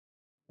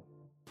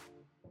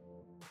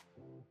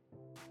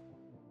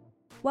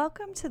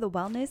Welcome to the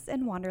Wellness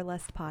and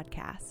Wanderlust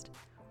podcast.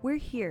 We're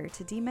here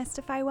to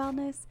demystify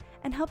wellness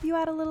and help you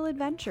add a little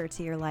adventure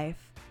to your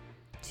life.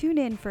 Tune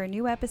in for a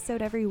new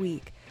episode every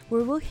week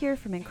where we'll hear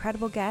from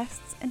incredible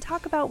guests and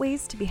talk about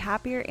ways to be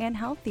happier and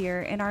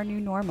healthier in our new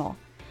normal.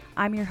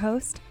 I'm your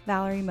host,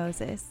 Valerie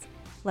Moses.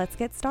 Let's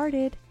get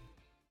started.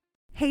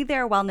 Hey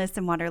there, Wellness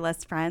and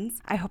Wanderlust friends.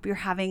 I hope you're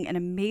having an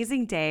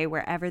amazing day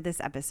wherever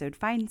this episode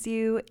finds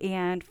you.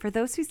 And for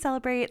those who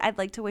celebrate, I'd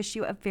like to wish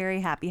you a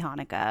very happy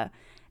Hanukkah.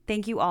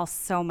 Thank you all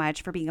so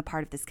much for being a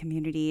part of this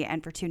community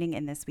and for tuning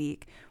in this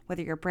week.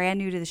 Whether you're brand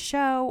new to the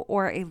show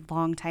or a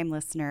longtime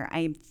listener, I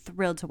am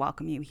thrilled to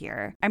welcome you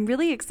here. I'm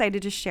really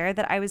excited to share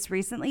that I was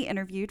recently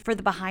interviewed for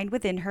the Behind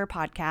Within Her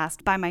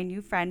podcast by my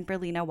new friend,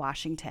 Berlina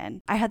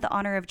Washington. I had the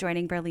honor of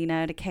joining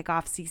Berlina to kick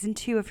off season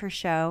 2 of her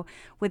show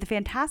with a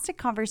fantastic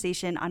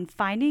conversation on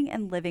finding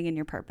and living in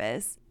your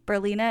purpose.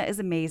 Berlina is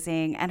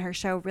amazing, and her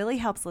show really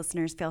helps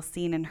listeners feel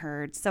seen and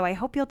heard, so I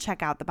hope you'll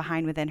check out the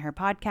Behind Within Her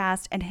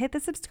podcast and hit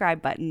the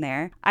subscribe button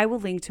there. I will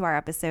link to our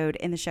episode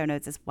in the show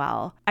notes as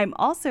well. I'm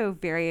also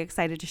very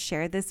excited to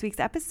share this week's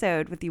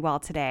episode with you all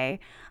today.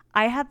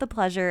 I had the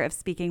pleasure of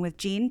speaking with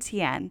Jean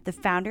Tien, the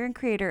founder and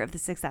creator of The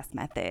Success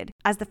Method.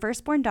 As the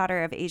firstborn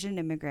daughter of Asian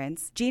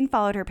immigrants, Jean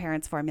followed her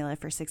parents' formula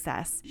for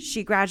success.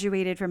 She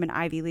graduated from an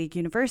Ivy League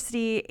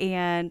university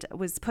and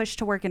was pushed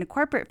to work in a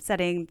corporate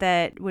setting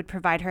that would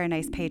provide her a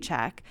nice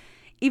paycheck.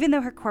 Even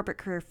though her corporate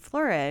career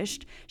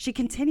flourished, she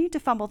continued to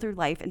fumble through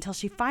life until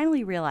she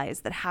finally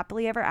realized that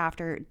happily ever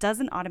after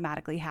doesn't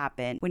automatically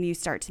happen when you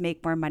start to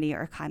make more money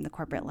or climb the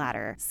corporate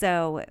ladder.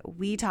 So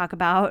we talk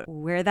about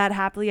where that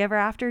happily ever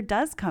after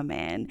does come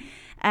in.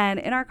 And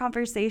in our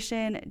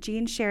conversation,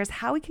 Jean shares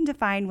how we can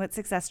define what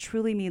success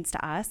truly means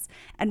to us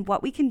and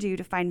what we can do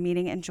to find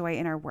meaning and joy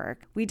in our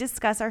work. We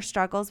discuss our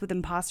struggles with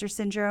imposter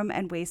syndrome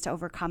and ways to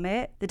overcome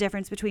it, the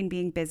difference between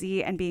being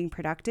busy and being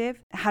productive,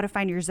 how to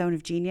find your zone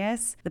of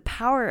genius, the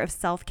power of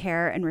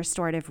self-care and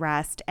restorative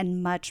rest,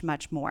 and much,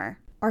 much more.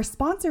 Our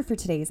sponsor for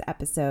today's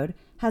episode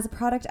has a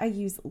product I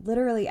use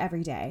literally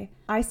every day.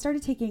 I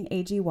started taking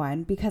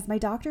AG1 because my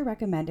doctor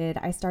recommended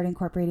I start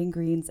incorporating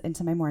greens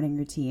into my morning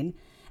routine,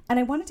 and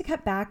I wanted to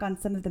cut back on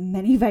some of the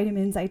many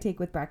vitamins I take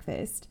with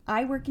breakfast.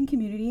 I work in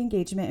community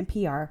engagement and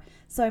PR,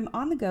 so I'm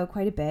on the go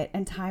quite a bit,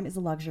 and time is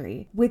a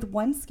luxury. With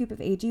 1 scoop of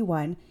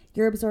AG1,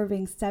 you're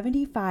absorbing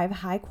 75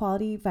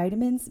 high-quality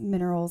vitamins,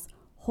 minerals,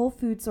 whole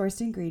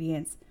food-sourced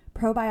ingredients,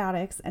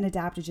 probiotics, and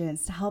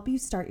adaptogens to help you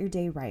start your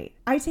day right.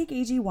 I take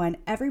AG1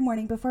 every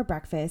morning before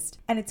breakfast,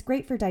 and it's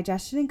great for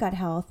digestion and gut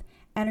health,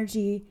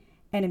 energy,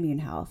 and immune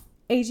health.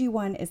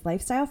 AG1 is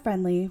lifestyle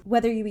friendly,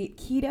 whether you eat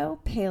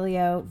keto,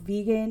 paleo,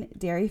 vegan,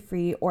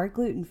 dairy-free, or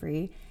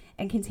gluten-free,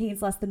 and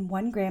contains less than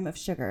 1 gram of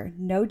sugar,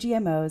 no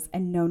GMOs,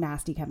 and no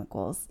nasty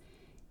chemicals.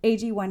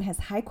 AG1 has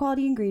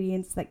high-quality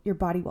ingredients that your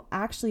body will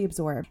actually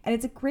absorb, and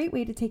it's a great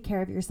way to take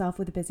care of yourself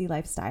with a busy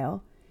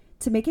lifestyle.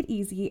 To make it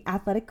easy,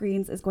 Athletic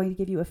Greens is going to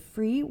give you a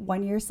free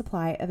 1-year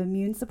supply of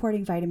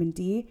immune-supporting vitamin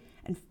D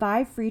and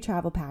 5 free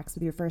travel packs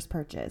with your first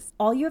purchase.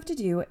 All you have to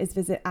do is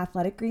visit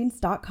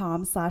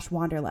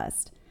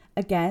athleticgreens.com/wanderlust.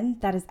 Again,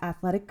 that is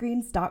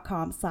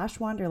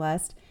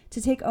athleticgreens.com/wanderlust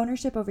to take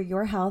ownership over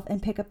your health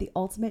and pick up the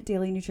ultimate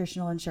daily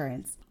nutritional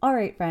insurance. All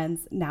right,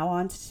 friends, now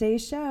on to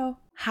today's show.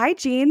 Hi,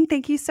 Jean.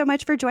 Thank you so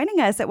much for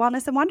joining us at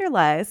Wellness and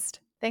Wanderlust.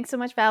 Thanks so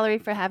much, Valerie,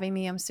 for having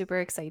me. I'm super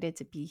excited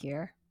to be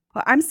here.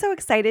 Well, I'm so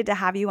excited to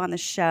have you on the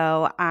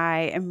show.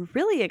 I am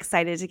really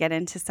excited to get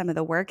into some of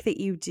the work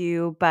that you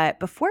do. But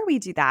before we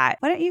do that,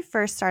 why don't you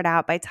first start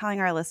out by telling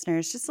our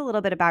listeners just a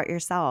little bit about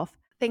yourself?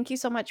 Thank you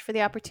so much for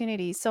the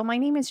opportunity. So my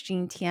name is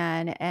Jean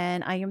Tien,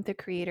 and I am the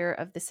creator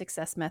of The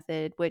Success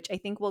Method, which I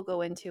think we'll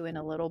go into in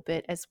a little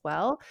bit as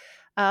well.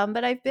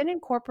 But I've been in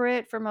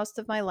corporate for most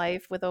of my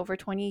life with over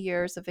 20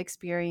 years of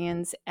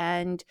experience.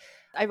 And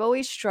I've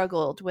always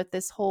struggled with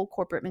this whole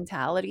corporate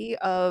mentality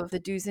of the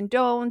do's and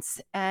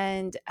don'ts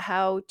and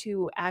how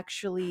to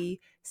actually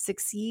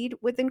succeed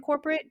within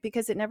corporate,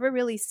 because it never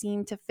really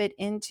seemed to fit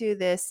into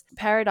this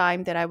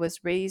paradigm that I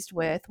was raised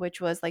with,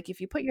 which was like,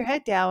 if you put your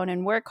head down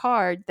and work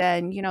hard,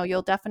 then,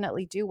 you'll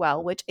definitely do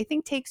well, which I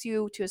think takes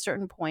you to a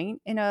certain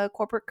point in a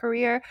corporate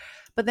career.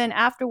 But then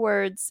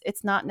afterwards,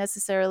 it's not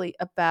necessarily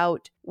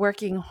about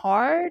working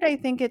hard. I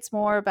think it's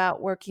more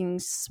about working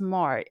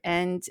smart,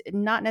 and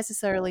not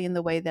necessarily in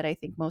the way that I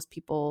think most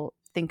people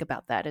think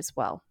about that as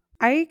well.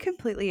 I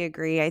completely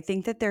agree. I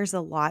think that there's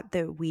a lot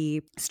that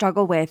we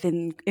struggle with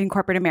in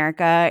corporate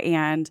America,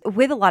 and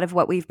with a lot of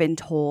what we've been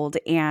told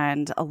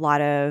and a lot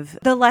of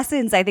the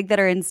lessons I think that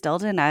are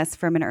instilled in us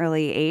from an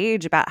early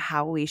age about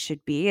how we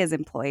should be as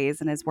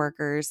employees and as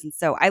workers. And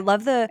so I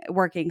love the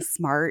working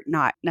smart,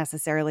 not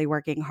necessarily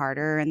working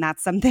harder. And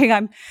that's something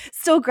I'm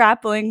still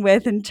grappling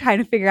with and trying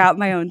to figure out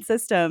my own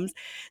systems.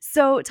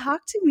 So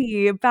talk to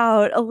me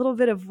about a little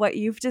bit of what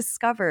you've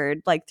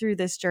discovered like through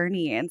this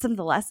journey and some of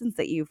the lessons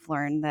that you've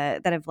learned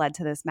that have led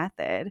to this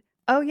method.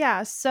 Oh,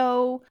 yeah.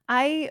 So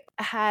I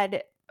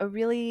had a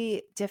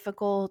really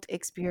difficult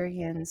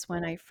experience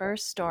when I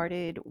first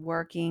started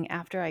working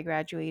after I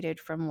graduated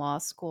from law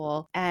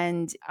school.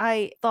 And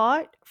I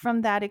thought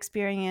from that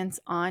experience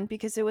on,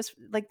 because it was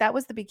like that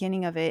was the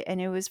beginning of it. And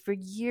it was for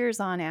years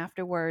on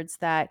afterwards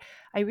that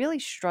I really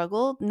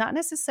struggled, not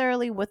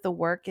necessarily with the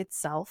work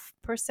itself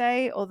per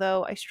se,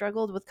 although I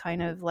struggled with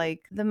kind of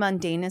like the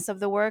mundaneness of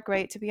the work,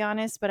 right? To be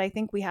honest. But I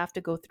think we have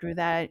to go through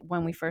that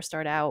when we first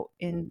start out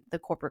in the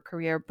corporate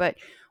career. But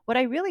what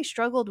I really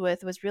struggled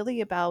with was really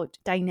about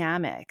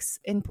dynamics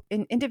in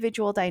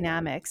individual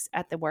dynamics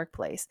at the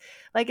workplace.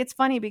 Like it's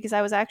funny because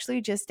I was actually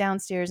just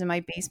downstairs in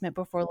my basement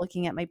before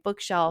looking at my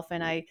bookshelf,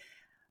 and I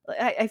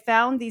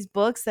found these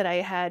books that I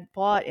had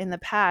bought in the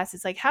past.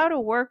 It's like how to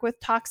work with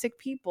toxic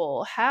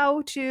people,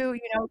 how to,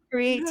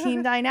 create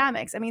team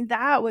dynamics. I mean,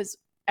 that was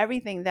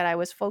everything that I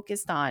was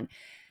focused on.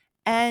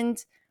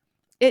 And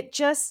it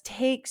just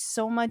takes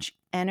so much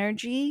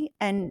energy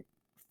and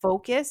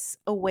focus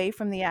away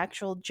from the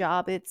actual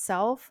job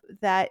itself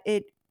that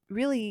it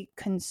really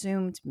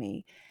consumed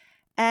me.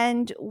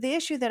 And the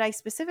issue that I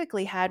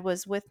specifically had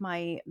was with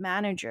my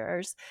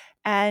managers,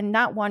 and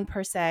not one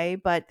per se,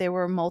 but there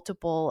were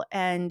multiple.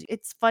 And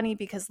it's funny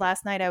because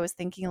last night I was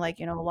thinking, like,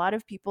 a lot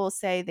of people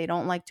say they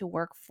don't like to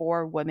work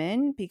for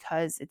women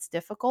because it's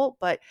difficult,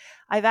 but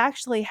I've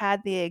actually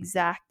had the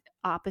exact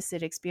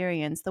opposite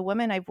experience. The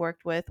women I've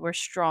worked with were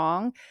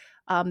strong.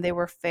 They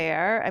were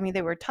fair. I mean,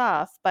 they were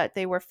tough, but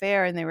they were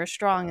fair and they were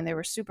strong and they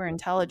were super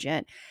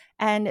intelligent.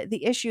 And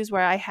the issues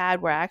where I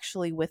had were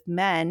actually with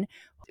men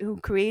who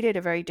created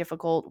a very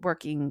difficult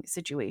working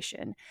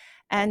situation.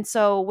 And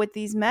so with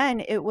these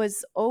men, it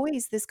was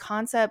always this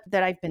concept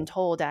that I've been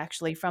told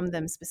actually from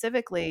them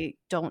specifically: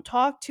 don't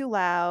talk too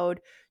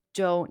loud,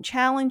 don't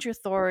challenge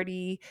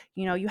authority.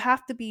 You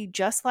have to be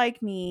just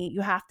like me.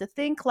 You have to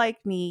think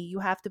like me. You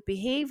have to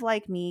behave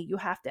like me. You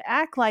have to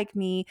act like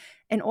me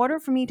in order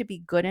for me to be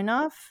good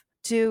enough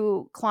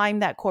to climb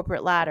that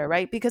corporate ladder,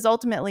 right? Because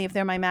ultimately, if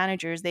they're my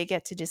managers, they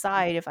get to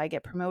decide if I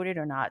get promoted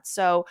or not.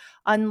 So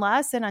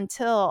unless and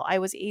until I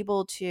was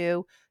able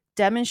to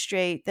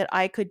demonstrate that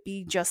I could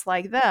be just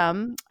like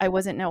them, I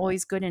wasn't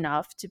always good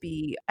enough to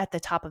be at the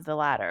top of the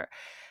ladder.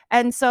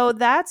 And so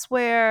that's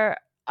where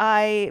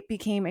I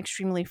became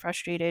extremely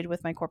frustrated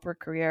with my corporate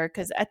career,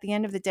 because at the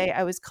end of the day,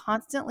 I was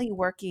constantly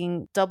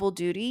working double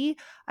duty,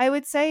 I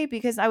would say,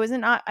 because I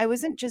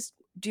wasn't just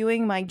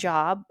doing my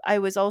job, I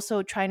was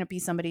also trying to be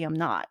somebody I'm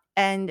not.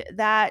 And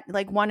that,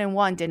 like, one and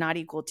one did not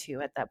equal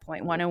two at that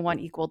point. One and one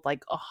equaled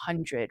like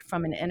 100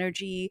 from an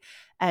energy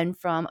and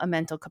from a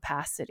mental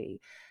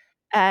capacity.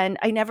 And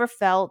I never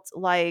felt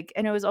like,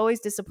 and it was always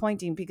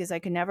disappointing because I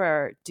could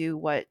never do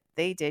what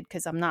they did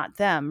because I'm not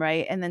them,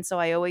 right? And then so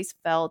I always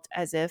felt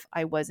as if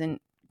I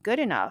wasn't good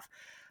enough,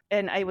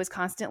 and I was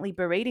constantly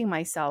berating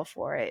myself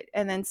for it.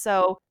 And then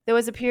so there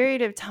was a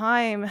period of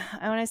time,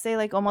 I want to say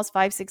like almost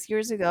 5, 6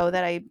 years ago,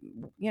 that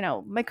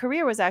my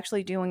career was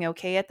actually doing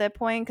okay at that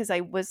point because I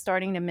was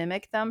starting to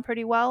mimic them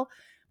pretty well.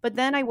 But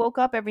then I woke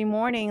up every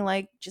morning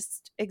like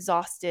just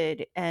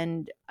exhausted,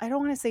 and I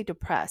don't want to say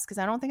depressed because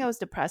I don't think I was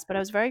depressed, but I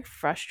was very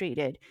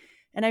frustrated.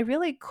 And I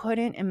really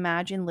couldn't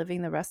imagine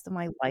living the rest of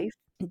my life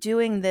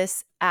doing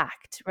this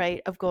act,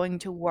 right, of going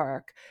to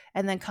work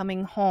and then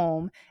coming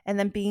home and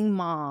then being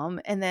mom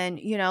and then,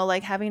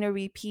 like having to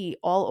repeat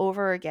all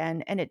over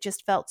again. And it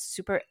just felt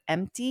super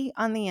empty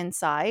on the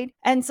inside.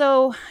 And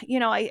so,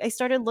 I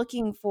started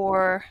looking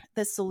for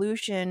the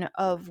solution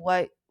of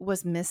what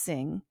was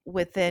missing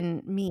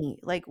within me.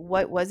 Like,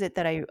 what was it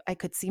that I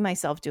could see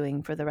myself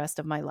doing for the rest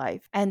of my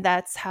life? And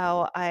that's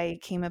how I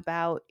came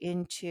about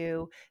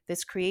into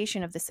this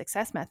creation of the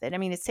success method. I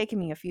mean, it's taken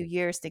me a few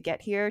years to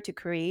get here to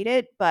create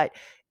it, but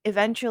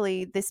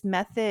eventually this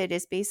method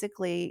is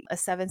basically a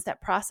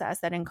 7-step process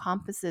that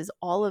encompasses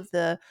all of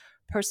the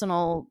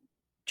personal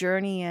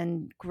journey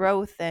and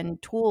growth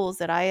and tools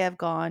that I have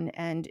gone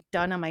and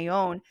done on my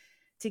own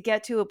to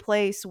get to a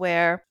place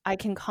where I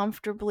can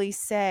comfortably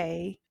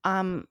say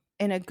I'm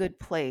in a good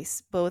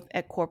place, both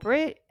at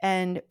corporate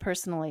and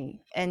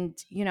personally. And,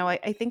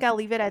 I think I'll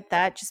leave it at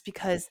that just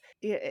because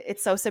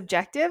it's so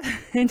subjective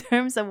in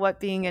terms of what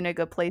being in a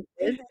good place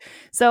is.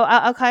 So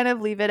I'll kind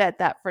of leave it at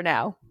that for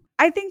now.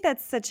 I think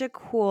that's such a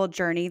cool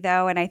journey,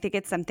 though. And I think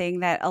it's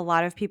something that a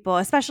lot of people,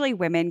 especially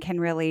women, can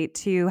relate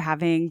to,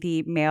 having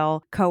the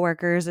male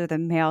coworkers or the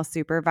male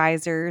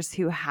supervisors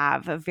who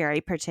have a very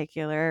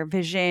particular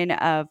vision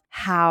of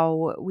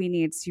how we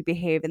need to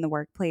behave in the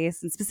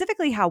workplace, and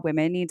specifically how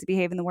women need to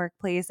behave in the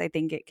workplace. I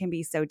think it can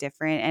be so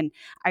different. And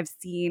I've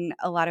seen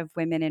a lot of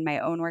women in my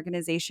own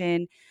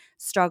organization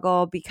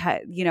struggle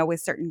because,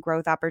 with certain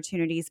growth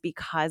opportunities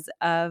because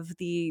of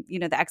the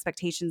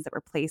expectations that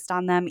were placed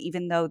on them,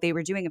 even though they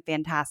were doing a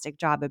fantastic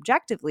job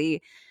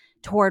objectively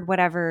toward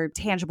whatever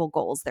tangible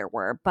goals there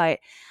were. But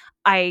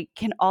I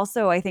can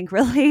also, I think,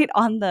 relate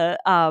on the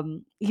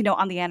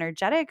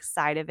energetic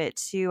side of it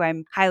too.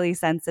 I'm highly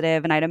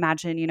sensitive, and I'd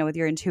imagine, with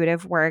your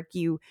intuitive work,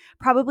 you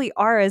probably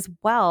are as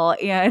well.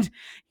 And,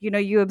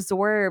 you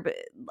absorb,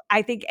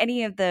 I think,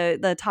 any of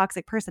the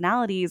toxic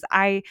personalities.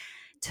 I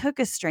took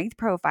a strength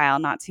profile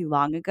not too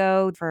long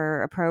ago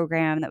for a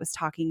program that was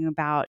talking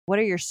about what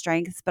are your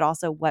strengths, but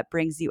also what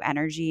brings you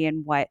energy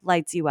and what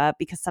lights you up.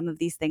 Because some of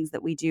these things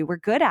that we do, we're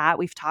good at,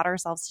 we've taught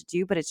ourselves to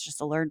do, but it's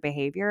just a learned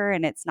behavior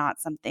and it's not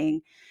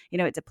something,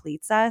 it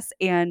depletes us.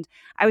 And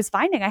I was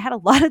finding I had a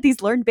lot of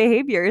these learned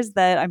behaviors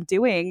that I'm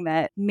doing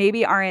that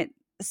maybe aren't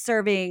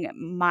serving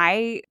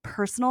my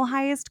personal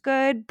highest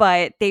good,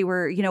 but they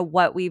were,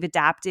 what we've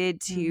adapted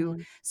to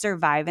Mhm.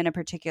 survive in a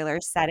particular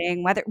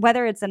setting,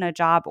 whether it's in a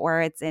job or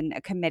it's in a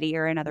committee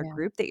or another Yeah.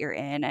 group that you're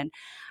in. And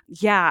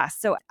yeah,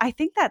 so I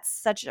think that's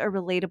such a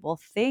relatable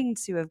thing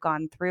to have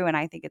gone through. And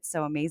I think it's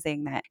so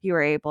amazing that you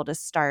were able to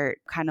start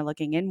kind of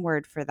looking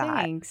inward for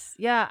that. Thanks.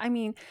 Yeah, I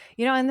mean,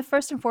 and the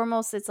first and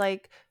foremost, it's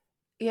like,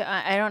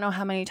 yeah, I don't know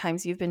how many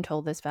times you've been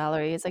told this,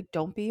 Valerie. It's like,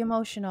 don't be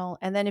emotional.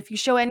 And then if you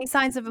show any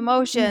signs of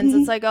emotions,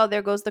 it's like, oh,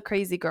 there goes the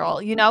crazy girl,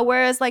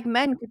 whereas like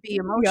men could be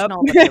Yep.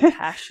 emotional, but they're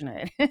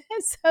passionate.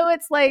 So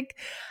it's like,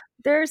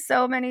 there's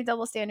so many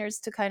double standards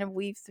to kind of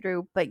weave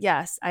through. But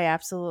yes, I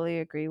absolutely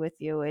agree with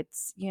you.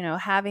 It's,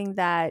 having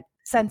that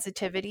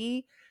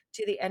sensitivity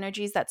to the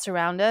energies that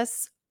surround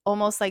us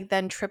almost like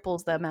then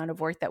triples the amount of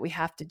work that we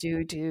have to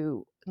do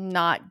to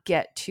not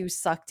get too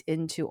sucked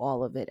into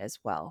all of it as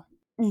well.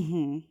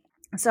 hmm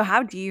So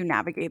how do you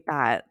navigate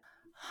that?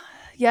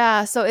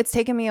 Yeah, so it's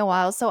taken me a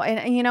while. So,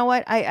 and you know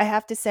what? I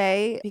have to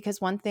say,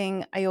 because one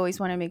thing I always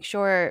want to make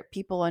sure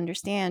people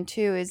understand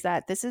too is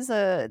that this is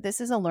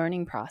a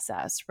learning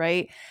process,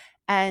 right?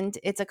 And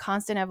it's a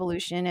constant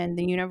evolution, and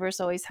the universe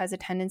always has a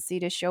tendency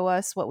to show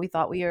us what we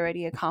thought we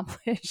already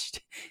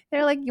accomplished.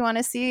 They're like, you want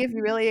to see if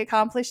you really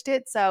accomplished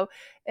it. So,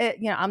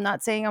 I'm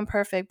not saying I'm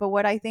perfect, but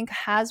what I think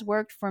has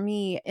worked for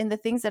me in the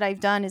things that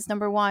I've done is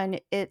number one,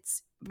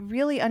 it's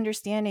really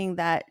understanding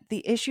that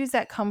the issues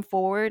that come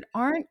forward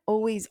aren't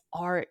always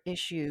our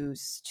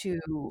issues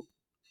to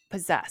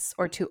possess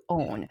or to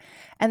own.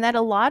 And that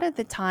a lot of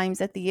the times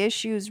that the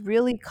issues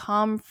really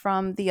come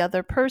from the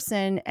other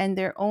person and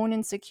their own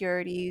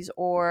insecurities,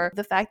 or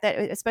the fact that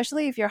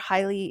especially if you're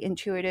highly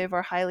intuitive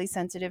or highly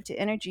sensitive to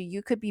energy,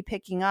 you could be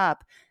picking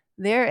up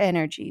their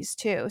energies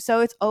too.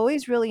 So it's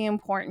always really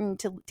important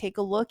to take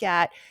a look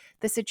at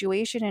the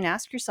situation and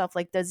ask yourself,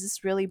 like, does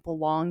this really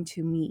belong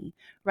to me?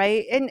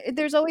 Right. And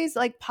there's always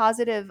like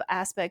positive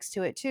aspects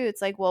to it too.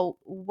 It's like, well,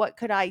 what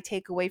could I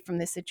take away from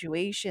this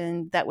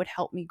situation that would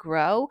help me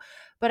grow?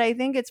 But I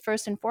think it's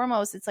first and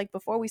foremost, it's like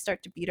before we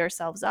start to beat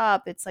ourselves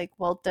up, it's like,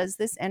 well, does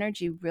this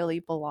energy really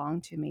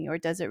belong to me, or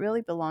does it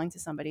really belong to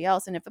somebody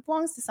else? And if it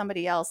belongs to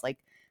somebody else, like,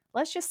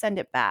 let's just send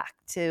it back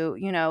to,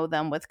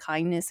 them with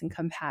kindness and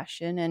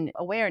compassion and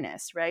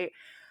awareness. Right.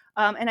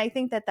 And I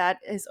think that that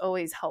is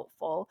always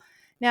helpful.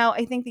 Now,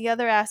 I think the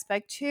other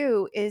aspect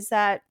too is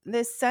that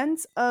this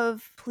sense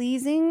of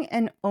pleasing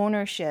and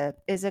ownership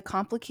is a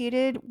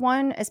complicated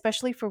one,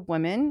 especially for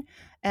women.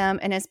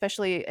 And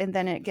especially, and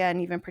then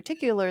again, even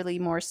particularly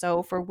more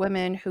so for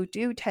women who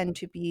do tend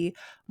to be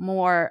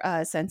more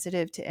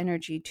sensitive to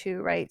energy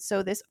too, right?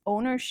 So, this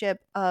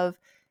ownership of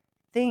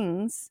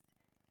things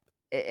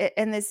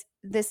and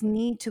this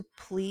need to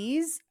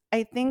please,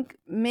 I think,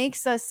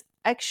 makes us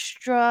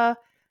extra,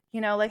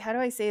 like, how do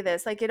I say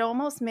this, like, it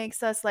almost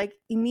makes us like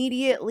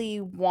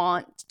immediately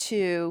want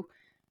to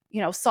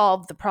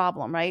solve the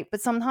problem, right? But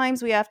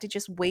sometimes we have to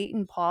just wait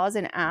and pause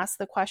and ask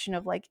the question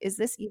of, like, is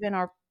this even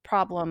our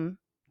problem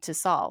to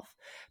solve?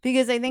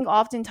 Because I think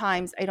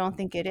oftentimes I don't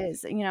think it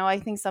is. I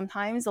think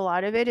sometimes a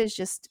lot of it is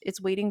just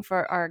it's waiting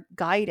for our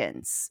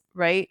guidance,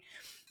 right?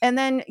 And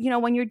then,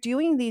 when you're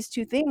doing these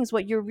two things,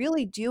 what you're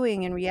really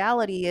doing in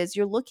reality is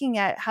you're looking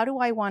at, how do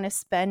I want to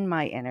spend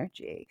my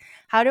energy?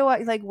 How do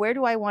I, like, where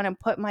do I want to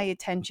put my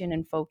attention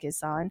and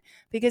focus on?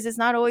 Because it's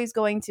not always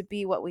going to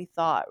be what we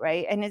thought,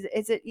 right? And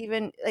is it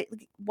even,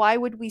 like, why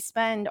would we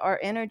spend our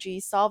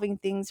energy solving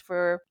things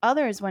for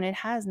others when it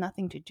has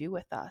nothing to do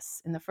with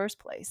us in the first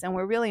place? And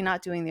we're really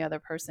not doing the other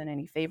person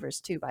any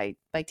favors too by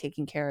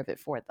taking care of it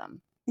for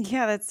them.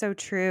 Yeah, that's so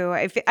true.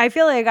 I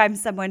feel like I'm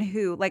someone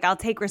who, like, I'll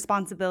take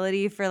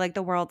responsibility for, like,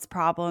 the world's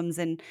problems,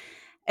 and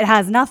it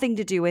has nothing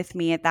to do with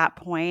me at that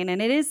point,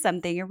 and it is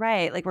something, you're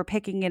right, like, we're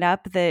picking it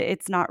up that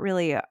it's not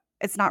really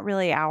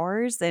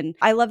ours. And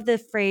I love the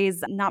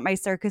phrase, "Not my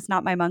circus,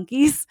 not my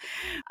monkeys."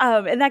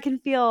 And that can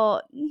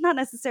feel not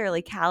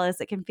necessarily callous,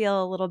 it can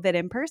feel a little bit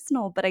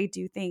impersonal, but I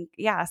do think,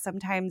 yeah,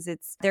 sometimes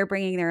it's they're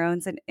bringing their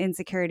own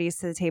insecurities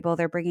to the table,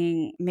 they're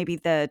bringing maybe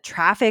the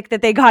traffic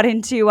that they got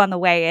into on the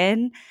way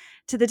in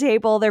to the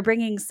table, they're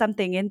bringing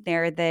something in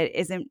there that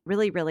isn't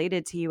really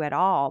related to you at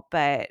all.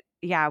 But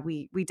yeah,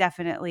 we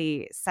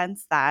definitely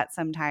sense that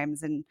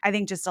sometimes. And I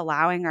think just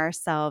allowing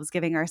ourselves,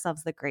 giving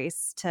ourselves the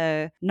grace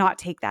to not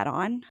take that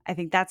on, I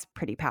think that's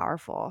pretty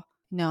powerful.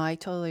 No, I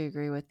totally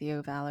agree with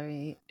you,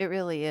 Valerie. It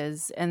really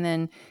is. And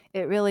then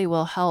it really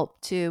will help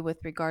too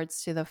with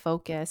regards to the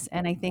focus.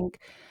 And I think,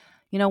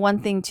 one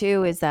thing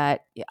too is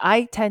that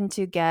I tend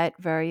to get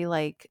very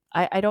like,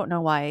 I don't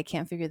know why. I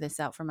can't figure this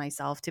out for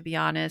myself, to be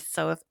honest.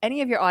 So if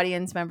any of your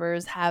audience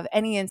members have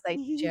any insight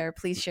to share,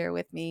 please share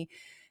with me.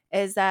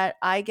 Is that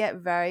I get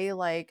very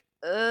like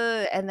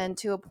ugh, and then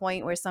to a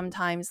point where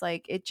sometimes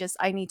like it just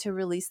I need to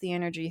release the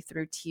energy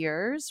through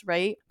tears,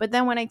 right? But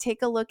then when I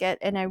take a look at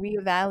and I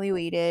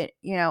reevaluate it,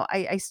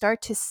 I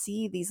start to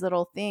see these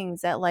little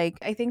things that like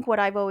I think what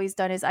I've always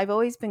done is I've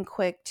always been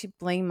quick to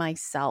blame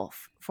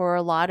myself for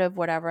a lot of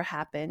whatever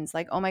happens.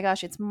 Like, oh my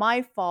gosh, it's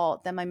my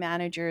fault that my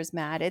manager is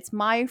mad. It's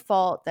my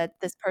fault that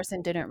this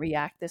person didn't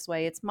react this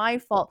way. It's my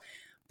fault.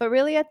 But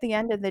really, at the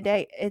end of the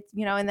day,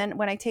 and then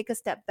when I take a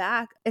step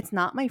back, it's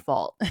not my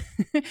fault.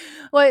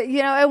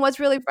 And what's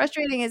really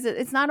frustrating is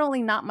that it's not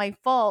only not my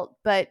fault,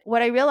 but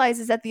what I realize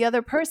is that the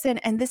other person,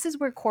 and this is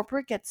where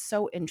corporate gets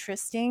so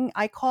interesting.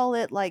 I call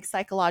it like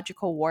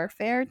psychological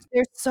warfare.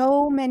 There's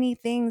so many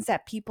things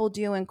that people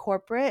do in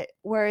corporate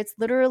where it's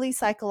literally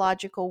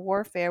psychological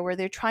warfare, where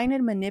they're trying to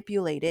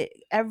manipulate it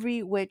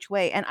every which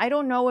way. And I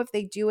don't know if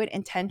they do it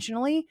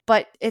intentionally,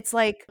 but it's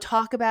like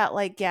talk about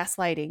like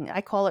gaslighting.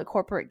 I call it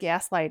corporate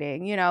gaslighting,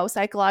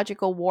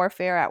 psychological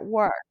warfare at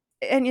work.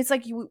 And it's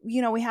like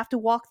we have to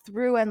walk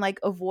through and like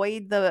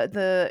avoid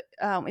the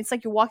it's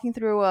like you're walking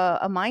through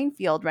a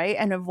minefield, right?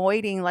 And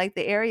avoiding like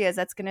the areas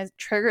that's going to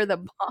trigger the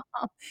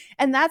bomb.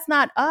 And that's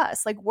not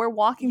us. Like we're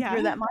walking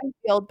through that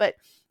minefield, but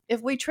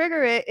if we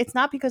trigger it, it's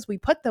not because we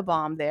put the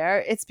bomb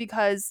there. It's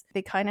because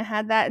they kind of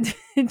had that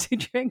to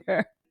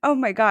trigger. Oh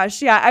my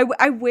gosh. Yeah.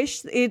 I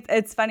wish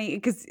it's funny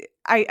because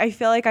I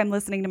feel like I'm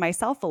listening to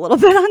myself a little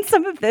bit on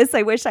some of this.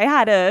 I wish I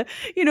had a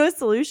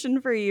solution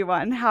for you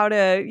on how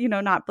to,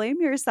 not blame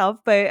yourself.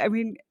 But I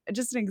mean,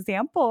 just an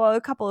example,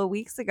 a couple of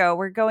weeks ago,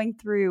 we're going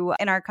through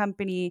in our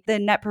company the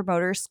net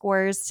promoter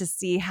scores to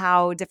see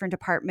how different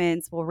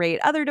departments will rate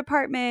other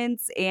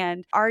departments.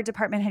 And our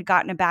department had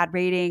gotten a bad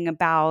rating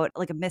about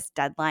like a missed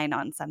deadline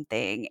on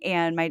something.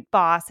 And my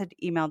boss had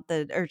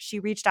she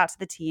reached out to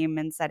the team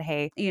and said,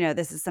 hey,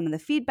 this is some of the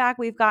feedback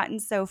we've gotten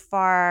so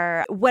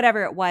far,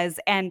 whatever it was.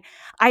 And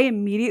I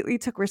immediately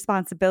took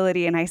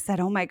responsibility and I said,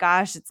 oh my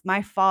gosh, it's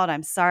my fault.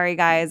 I'm sorry,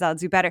 guys. I'll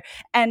do better.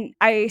 And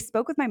I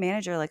spoke with my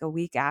manager like a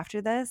week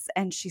after this,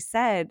 and she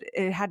said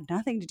it had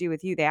nothing to do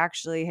with you. They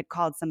actually had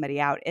called somebody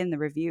out in the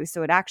review.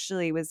 So it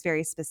actually was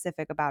very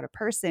specific about a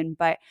person.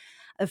 But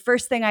the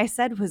first thing I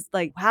said was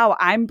like, wow,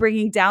 I'm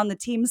bringing down the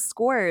team's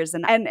scores.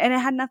 And it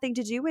had nothing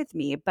to do with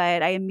me,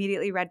 but I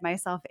immediately read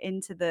myself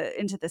into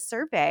the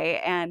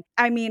survey. And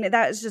I mean,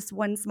 that is just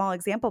one small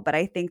example, but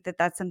I think that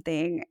that's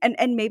something,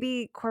 and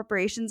maybe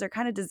corporations are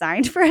kind of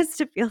designed for us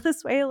to feel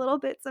this way a little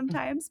bit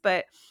sometimes,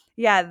 but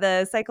yeah,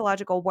 the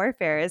psychological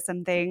warfare is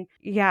something,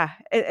 it's Yeah.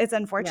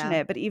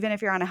 unfortunate, but even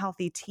if you're on a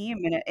healthy team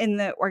and in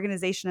the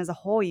organization as a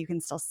whole, you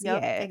can still see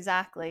Yep, it.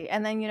 exactly.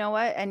 And then you know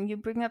what? And you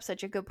bring up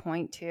such a good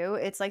point too.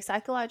 It's like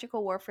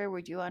psychological warfare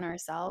we do on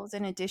ourselves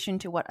in addition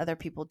to what other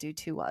people do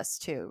to us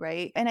too,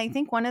 right? And I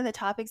think one of the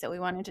topics that we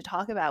wanted to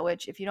talk about,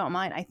 which if you don't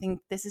mind, I think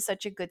this is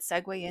such a good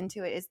segue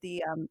into it, is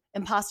the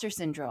imposter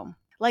syndrome.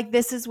 Like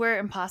this is where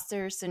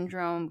imposter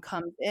syndrome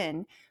comes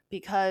in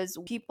because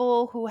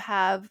people who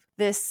have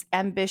this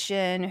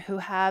ambition, who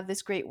have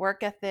this great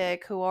work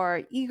ethic, who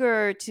are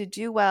eager to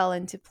do well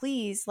and to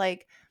please,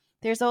 like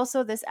there's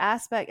also this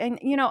aspect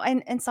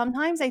and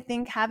sometimes I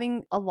think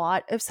having a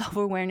lot of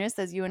self-awareness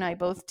as you and I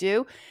both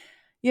do,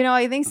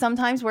 I think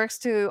sometimes works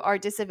to our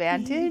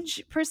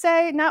disadvantage per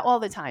se, not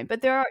all the time,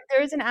 but there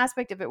is an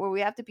aspect of it where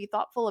we have to be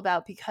thoughtful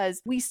about because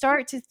we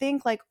start to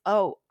think like,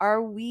 oh,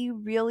 are we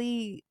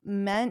really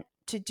meant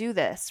to do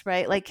this,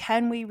 right? Like,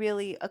 can we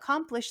really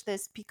accomplish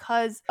this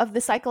because of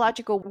the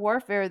psychological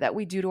warfare that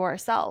we do to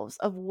ourselves,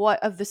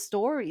 of the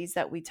stories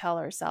that we tell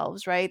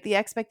ourselves, right? The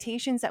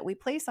expectations that we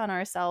place on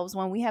ourselves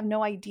when we have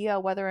no idea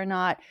whether or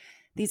not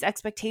these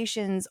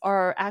expectations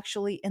are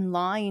actually in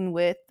line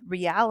with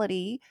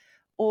reality,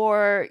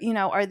 or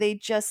are they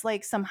just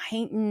like some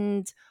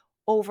heightened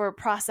over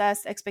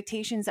processed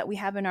expectations that we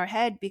have in our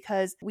head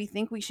because we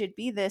think we should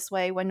be this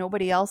way when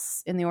nobody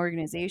else in the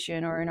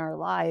organization or in our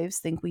lives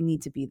think we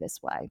need to be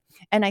this way.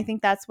 And I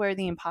think that's where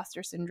the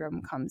imposter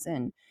syndrome comes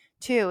in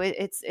too.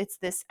 It's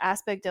this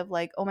aspect of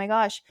like, oh my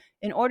gosh,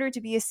 in order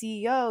to be a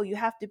CEO you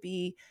have to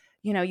be,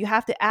 you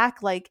have to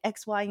act like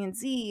X, Y, and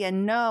Z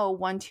and know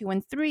 1, 2,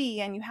 and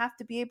 3, and you have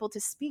to be able to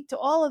speak to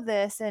all of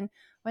this. And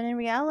when in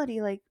reality,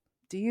 like,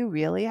 do you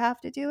really have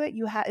to do it?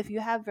 If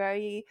you have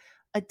very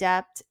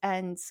adept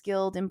and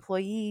skilled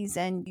employees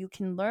and you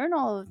can learn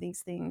all of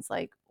these things,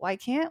 like why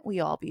can't we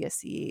all be a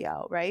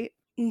CEO, right?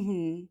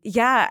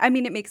 Yeah. I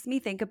mean, it makes me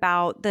think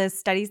about the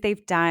studies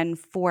they've done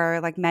for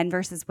like men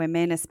versus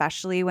women,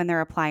 especially when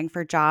they're applying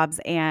for jobs,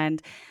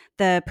 and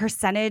the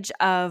percentage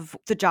of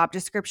the job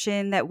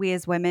description that we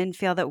as women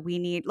feel that we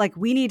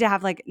need to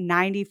have like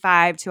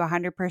 95 to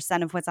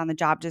 100% of what's on the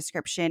job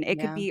description. It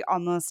could Yeah. be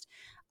almost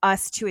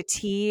us to a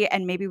T,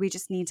 and maybe we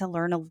just need to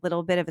learn a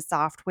little bit of a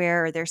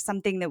software, or there's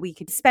something that we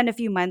could spend a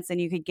few months and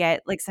you could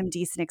get like some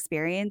decent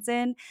experience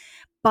in,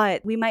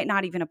 but we might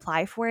not even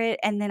apply for it.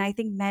 And then I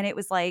think men, it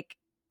was like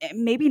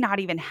maybe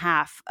not even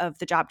half of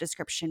the job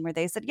description where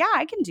they said, yeah,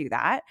 I can do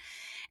that.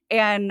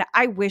 And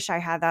I wish I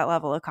had that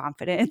level of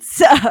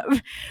confidence.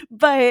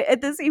 But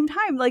at the same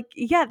time, like,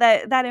 yeah,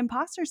 that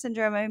imposter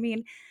syndrome, I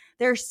mean,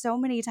 there's so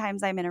many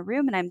times I'm in a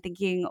room and I'm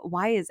thinking,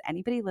 why is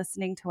anybody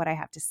listening to what I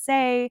have to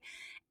say?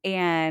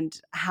 And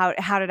how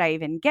did I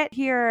even get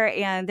here?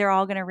 And they're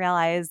all going to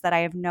realize that I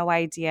have no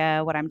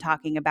idea what I'm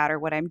talking about or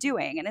what I'm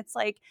doing. And it's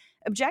like,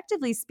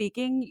 objectively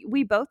speaking,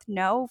 we both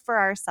know for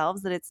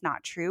ourselves that it's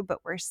not true,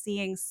 but we're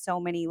seeing so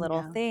many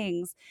little Yeah.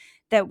 things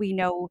that we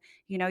know,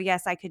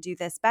 yes, I could do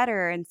this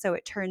better. And so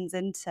it turns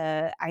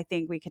into, I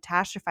think we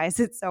catastrophize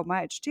it so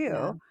much Yeah.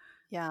 too.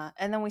 Yeah.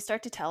 And then we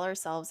start to tell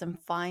ourselves and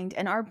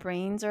our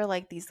brains are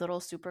like these little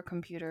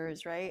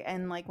supercomputers, right?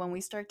 And like when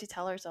we start to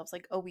tell ourselves,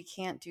 like, oh, we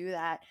can't do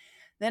that,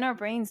 then our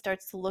brain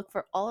starts to look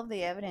for all of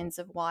the evidence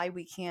of why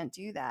we can't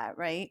do that,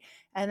 right?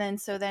 And then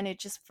so then it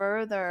just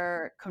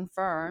further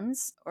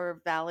confirms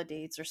or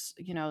validates or,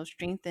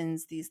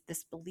 strengthens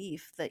this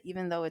belief that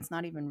even though it's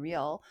not even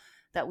real,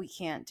 that we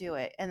can't do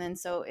it. And then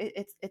so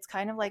it's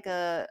kind of like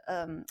a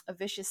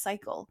vicious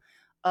cycle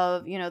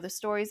of the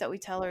stories that we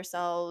tell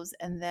ourselves,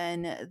 and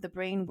then the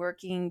brain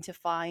working to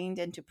find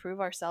and to prove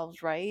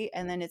ourselves right,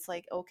 and then it's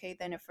like, okay,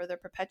 then it further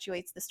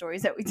perpetuates the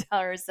stories that we tell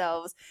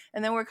ourselves,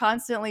 and then we're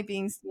constantly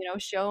being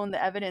shown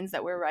the evidence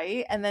that we're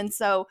right. And then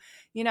so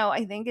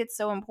I think it's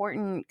so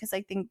important, because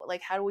I think,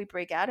 like, how do we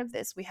break out of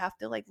this? We have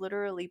to, like,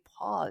 literally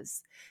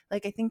pause.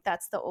 Like, I think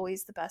that's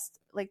always the best.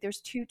 Like,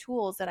 there's two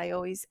tools that I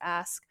always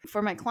ask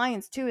for my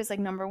clients too, is like,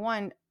 number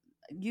one,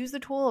 use the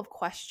tool of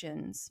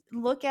questions.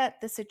 Look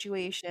at the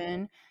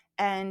situation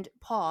and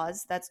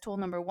pause. That's tool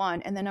number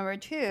one. And then number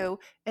two,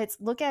 it's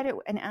look at it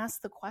and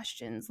ask the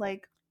questions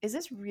like, is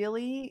this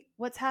really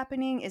what's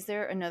happening? Is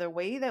there another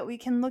way that we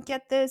can look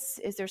at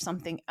this? Is there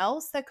something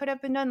else that could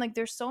have been done? Like,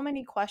 there's so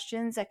many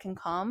questions that can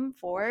come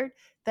forward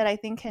that I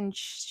think can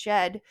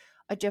shed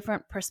a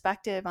different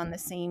perspective on the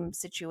same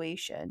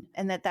situation,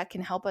 and that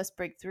can help us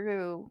break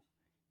through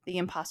the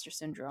imposter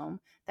syndrome,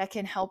 that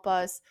can help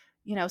us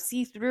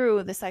see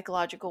through the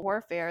psychological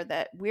warfare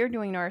that we're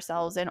doing to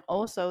ourselves, and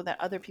also that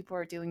other people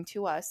are doing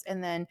to us.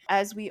 And then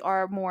as we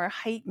are more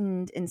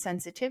heightened in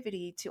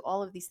sensitivity to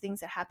all of these things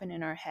that happen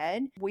in our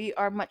head, we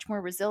are much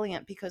more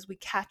resilient because we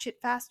catch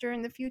it faster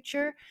in the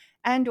future,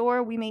 and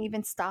or we may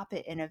even stop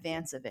it in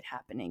advance of it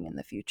happening in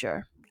the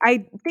future.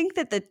 I think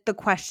that the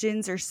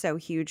questions are so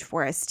huge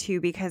for us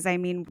too, because I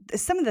mean,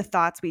 some of the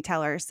thoughts we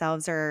tell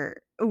ourselves are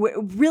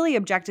really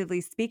objectively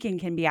speaking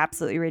can be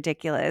absolutely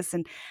ridiculous.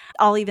 And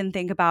I'll even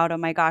think about, oh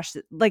my gosh,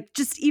 like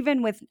just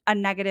even with a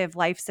negative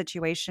life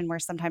situation where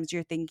sometimes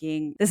you're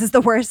thinking, this is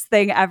the worst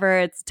thing ever.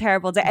 It's a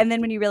terrible day. And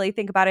then when you really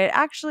think about it,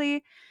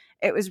 actually,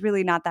 it was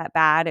really not that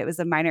bad. It was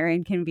a minor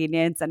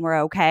inconvenience and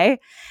we're okay.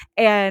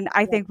 And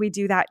I think we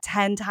do that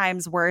 10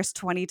 times worse,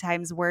 20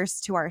 times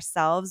worse to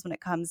ourselves when it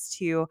comes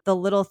to the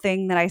little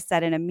thing that I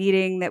said in a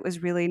meeting that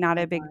was really not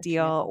a big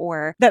deal,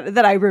 or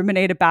that I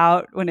ruminate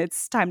about when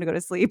it's time to go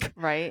to sleep.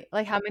 Right?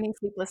 Like, how many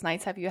sleepless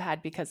nights have you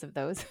had because of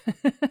those?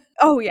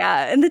 Oh,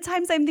 yeah, and the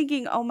times I'm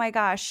thinking, "Oh my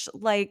gosh,"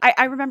 like,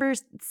 I remember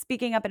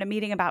speaking up in a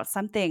meeting about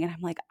something, and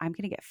I'm like, "I'm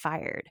gonna get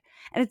fired."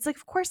 And it's like,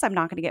 of course I'm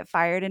not gonna get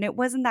fired, and it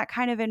wasn't that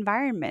kind of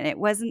environment. It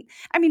wasn't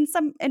I mean,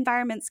 some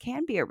environments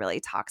can be a really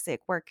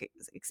toxic work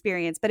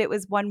experience, but it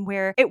was one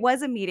where it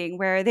was a meeting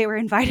where they were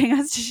inviting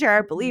us to share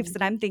our beliefs,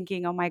 and I'm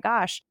thinking, "Oh my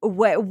gosh,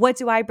 what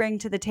do I bring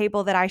to the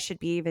table that I should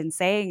be even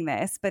saying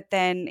this?" But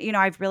then,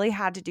 I've really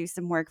had to do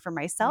some work for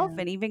myself,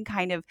 Yeah. and even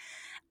kind of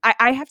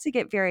I have to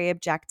get very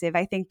objective.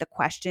 I think the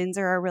questions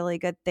are a really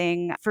good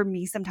thing for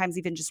me, sometimes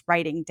even just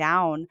writing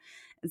down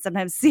and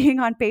sometimes seeing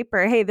on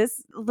paper, hey,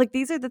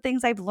 these are the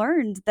things I've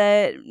learned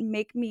that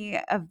make me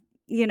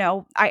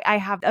I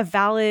have a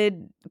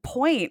valid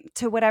point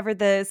to whatever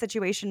the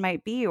situation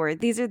might be, or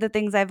these are the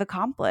things I've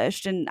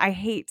accomplished. And I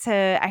hate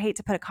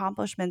to put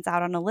accomplishments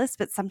out on a list,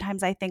 but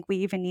sometimes I think we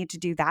even need to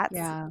do that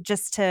Yeah.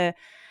 just to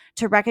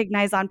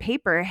recognize on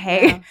paper, Yeah.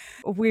 hey,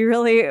 we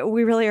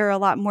really are a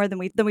lot more than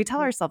we tell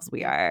ourselves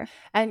we Yeah. are.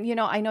 And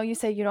I know you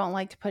say you don't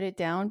like to put it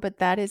down, but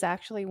that is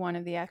actually one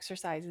of the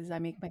exercises I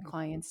make my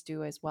clients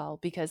do as well,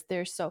 because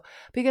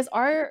because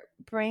our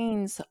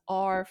brains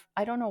are,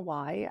 I don't know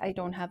why, I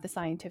don't have the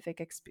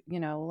scientific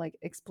like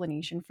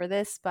explanation for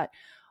this, but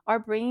our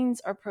brains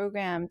are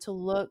programmed to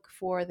look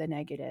for the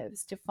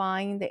negatives, to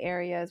find the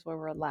areas where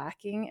we're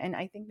lacking, and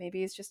I think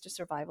maybe it's just a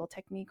survival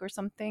technique or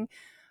something.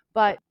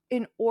 But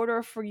in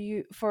order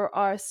for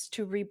us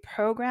to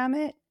reprogram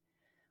it,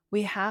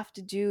 we have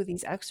to do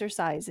these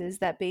exercises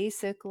that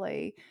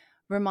basically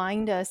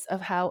remind us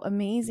of how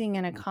amazing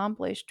and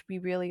accomplished we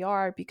really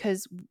are.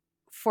 Because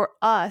for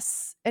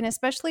us, and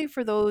especially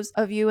for those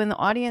of you in the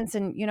audience,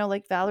 and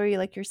like Valerie,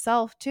 like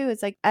yourself too,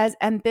 it's like, as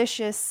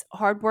ambitious,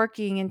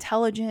 hardworking,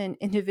 intelligent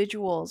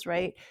individuals,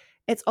 right?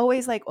 It's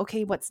always like,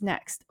 okay, what's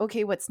next?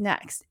 Okay, what's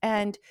next?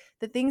 And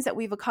the things that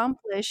we've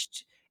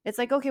accomplished, it's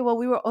like, okay, well,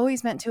 we were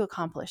always meant to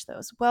accomplish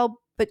those.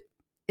 Well, but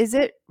is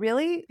it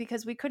really?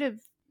 Because we could have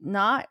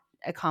not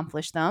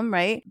accomplished them,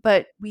 right?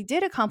 But we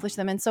did accomplish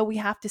them. And so we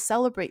have to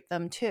celebrate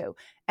them too.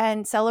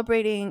 And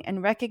celebrating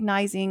and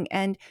recognizing,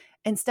 and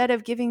instead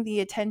of giving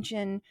the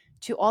attention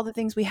to all the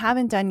things we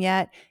haven't done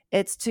yet,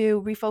 it's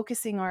to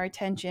refocusing our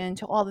attention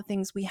to all the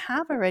things we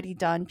have already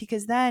done,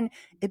 because then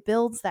it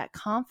builds that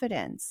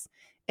confidence.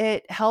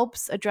 it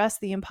helps address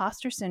the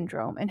imposter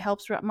syndrome and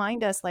helps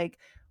remind us like,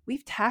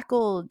 we've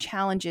tackled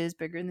challenges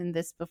bigger than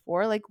this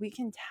before. Like, we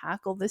can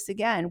tackle this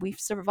again. We've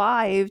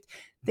survived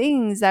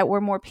things that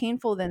were more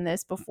painful than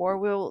this before.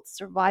 We'll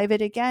survive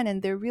it again.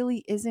 And there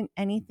really isn't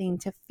anything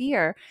to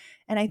fear.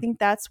 And I think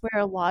that's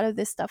where a lot of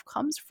this stuff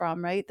comes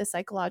from, right? The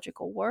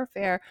psychological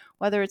warfare,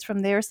 whether it's from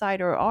their side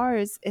or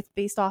ours, it's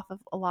based off of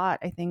a lot,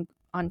 I think,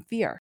 on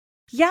fear.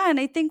 Yeah, and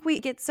I think we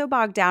get so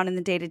bogged down in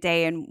the day to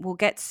day and we'll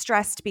get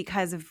stressed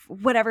because of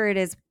whatever it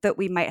is that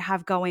we might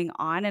have going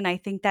on. And I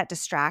think that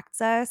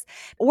distracts us,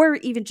 or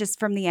even just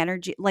from the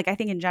energy. Like, I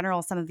think in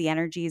general, some of the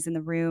energies in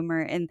the room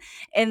or in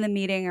the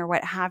meeting or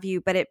what have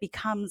you, but it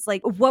becomes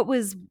like what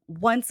was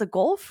once a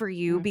goal for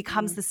you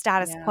becomes Mhm. the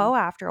status Yeah. quo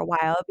after a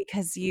while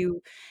because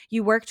you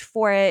worked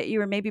for it. You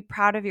were maybe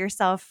proud of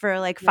yourself for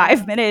like Yeah.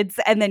 5 minutes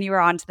and then you were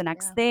on to the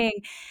next Yeah. thing.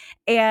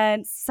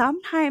 And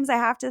sometimes I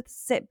have to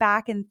sit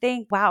back and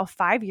think, wow,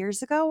 5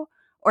 years ago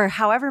or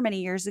however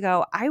many years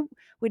ago, I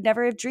would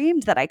never have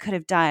dreamed that I could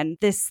have done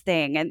this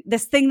thing and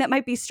this thing that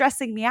might be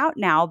stressing me out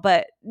now,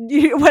 but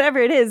whatever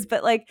it is.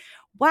 But like,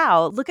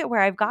 wow, look at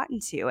where I've gotten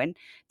to. And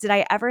did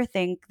I ever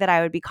think that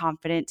I would be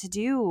confident to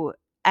do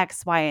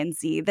X, Y, and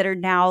Z that are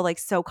now like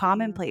so Mhm.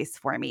 commonplace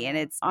for me? And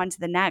Yeah. it's on to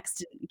the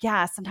next.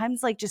 Yeah,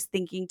 sometimes like just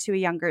thinking to a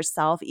younger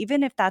self,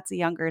 even if that's a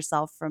younger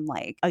self from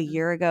like a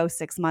year ago,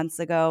 6 months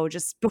ago,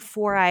 just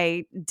before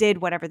I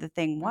did whatever the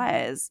thing Mhm.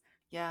 was.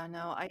 Yeah,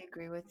 no, I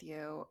agree with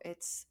you.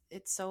 It's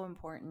so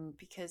important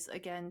because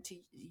again, to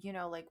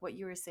like what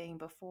you were saying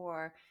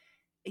before,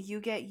 you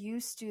get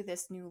used to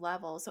this new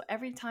level. So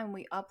every time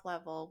we up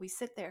level, we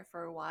sit there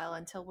for a while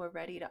until we're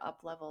ready to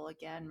up level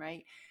again,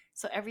 right?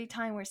 So every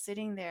time we're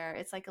sitting there,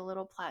 it's like a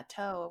little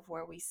plateau of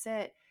where we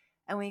sit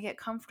and we get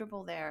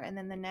comfortable there. And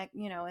then the next,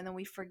 and then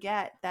we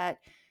forget that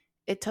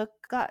it took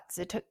guts,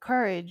 it took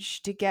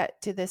courage to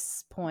get to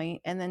this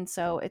point, and then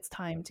so it's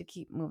time to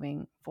keep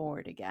moving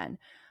forward again,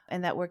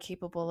 and that we're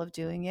capable of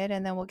doing it,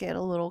 and then we'll get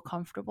a little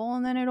comfortable,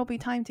 and then it'll be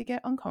time to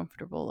get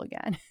uncomfortable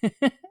again.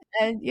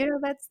 And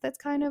that's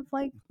kind of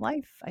like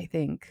life, I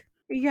think.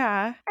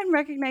 Yeah. And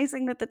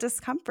recognizing that the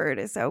discomfort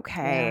is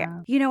okay.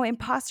 Yeah.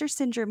 Imposter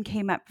syndrome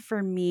came up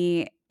for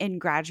me in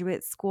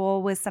graduate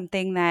school was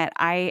something that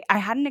I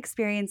hadn't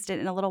experienced it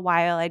in a little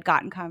while. I'd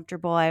gotten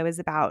comfortable. I was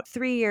about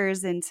 3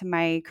 years into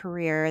my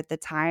career at the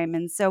time.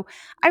 And so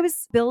I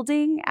was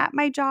building at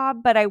my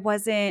job, but I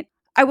wasn't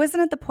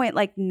at the point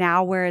like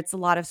now where it's a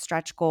lot of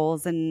stretch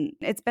goals and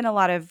it's been a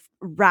lot of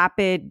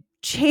rapid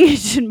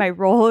change in my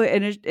role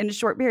in a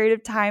short period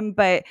of time.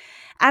 But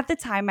at the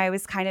time I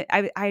was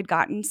I had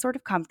gotten sort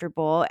of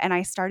comfortable and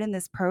I started in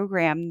this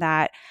program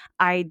that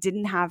I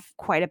didn't have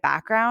quite a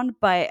background,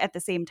 but at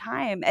the same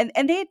time, and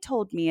they had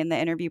told me in the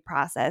interview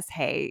process,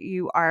 hey,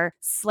 you are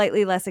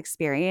slightly less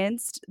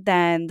experienced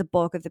than the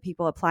bulk of the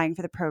people applying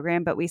for the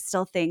program, but we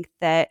still think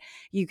that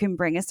you can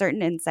bring a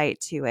certain insight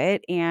to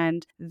it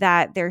and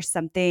that there's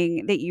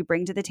something that you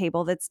bring to the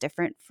table that's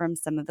different from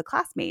some of the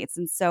classmates.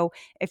 And so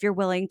if you're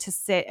willing to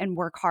sit and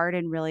work hard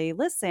and really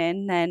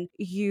listen, then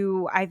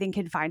you, I think,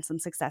 can find some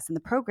success in the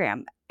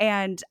program.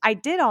 And I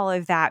did all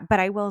of that. But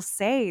I will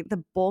say,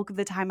 the bulk of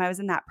the time I was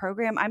in that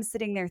program, I'm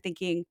sitting there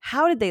thinking,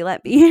 how did they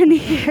let me in Mhm.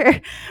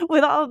 here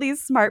with all of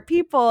these smart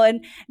people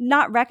and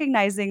not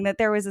recognizing that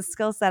there was a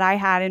skill set I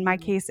had? In my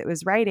Mhm. case, it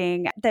was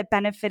writing that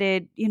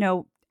benefited,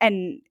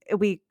 and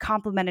we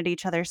complemented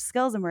each other's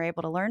skills and were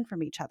able to learn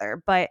from each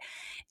other. But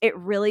it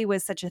really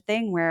was such a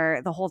thing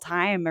where the whole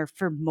time, or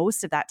for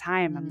most of that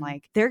time, I'm Mm.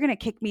 like, they're going to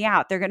kick me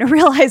out. They're going to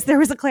realize there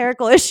was a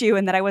clerical issue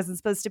and that I wasn't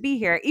supposed to be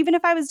here, even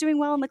if I was doing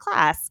well in the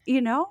class?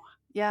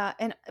 Yeah,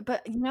 and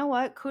but you know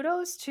what?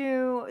 Kudos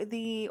to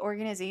the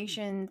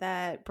organization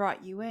that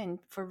brought you in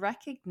for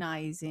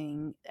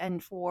recognizing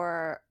and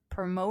for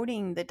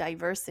promoting the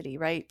diversity,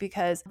 right?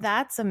 Because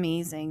that's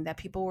amazing that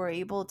people were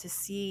able to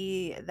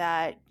see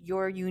that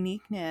your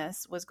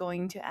uniqueness was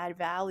going to add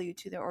value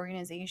to the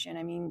organization.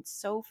 I mean,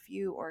 so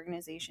few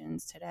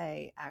organizations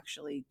today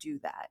actually do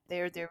that.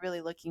 They're really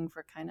looking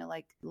for kind of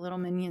like little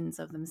minions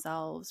of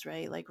themselves,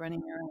 right? Like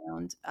running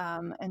around.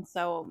 And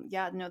so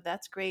yeah, no,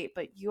 that's great.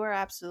 But you are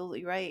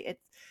absolutely right.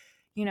 It's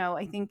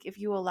I think if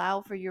you allow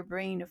for your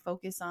brain to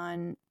focus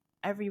on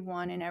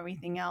everyone and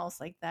everything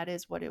else, like that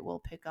is what it will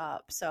pick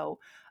up. So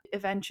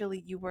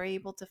eventually you were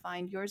able to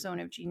find your zone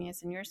of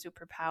genius and your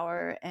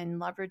superpower and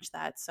leverage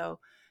that. So,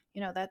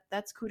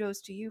 that's kudos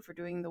to you for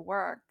doing the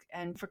work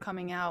and for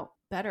coming out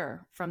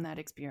better from that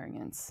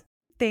experience.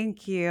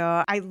 Thank you.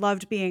 I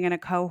loved being in a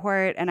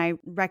cohort and I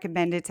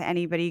recommend it to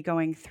anybody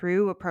going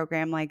through a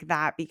program like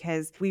that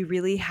because we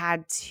really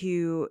had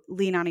to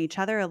lean on each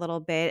other a little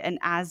bit. And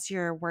as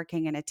you're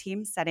working in a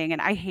team setting, and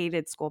I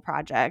hated school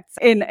projects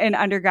in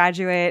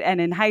undergraduate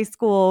and in high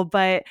school,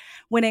 but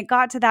when it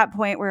got to that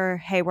point where,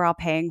 hey, we're all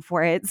paying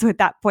for it. So at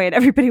that point,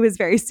 everybody was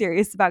very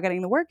serious about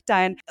getting the work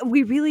done.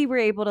 We really were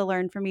able to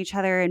learn from each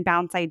other and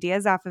bounce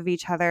ideas off of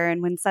each other.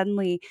 And when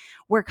suddenly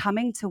we're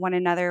coming to one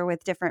another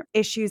with different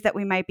issues that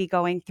we might be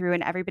going going through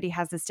and everybody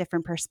has this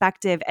different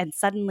perspective. And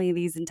suddenly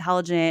these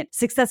intelligent,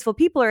 successful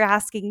people are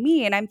asking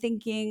me, and I'm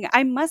thinking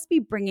I must be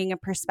bringing a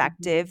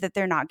perspective that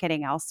they're not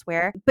getting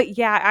elsewhere. But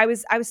yeah, I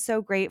was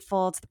so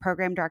grateful to the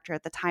program director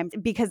at the time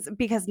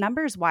because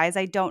numbers wise,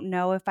 I don't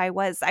know if I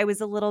was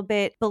a little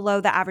bit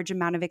below the average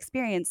amount of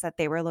experience that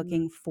they were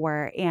looking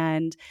for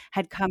and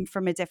had come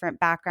from a different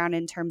background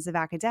in terms of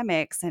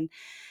academics. And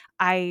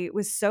I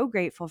was so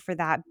grateful for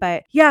that.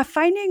 But yeah,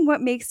 finding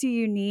what makes you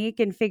unique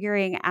and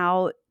figuring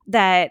out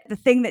that the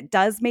thing that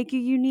does make you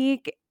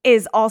unique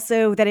is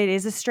also that it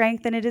is a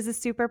strength and it is a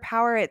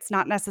superpower. It's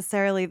not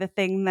necessarily the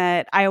thing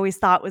that I always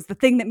thought was the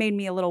thing that made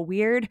me a little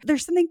weird.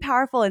 There's something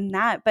powerful in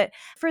that. But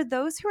for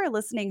those who are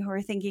listening who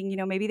are thinking,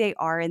 maybe they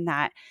are in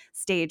that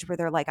stage where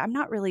they're like, I'm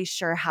not really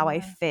sure how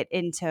I fit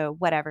into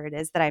whatever it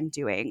is that I'm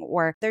doing,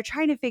 or they're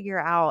trying to figure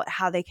out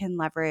how they can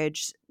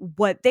leverage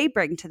what they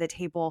bring to the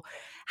table.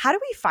 How do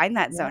we find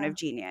that zone of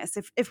genius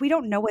if we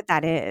don't know what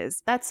that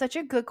is? That's such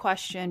a good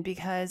question,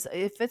 because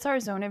if it's our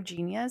zone of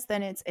genius,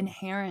 then it's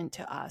inherent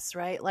to us,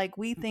 right? Like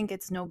we think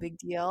it's no big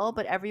deal,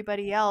 but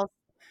everybody else,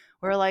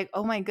 we're like,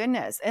 oh my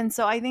goodness. And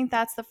so I think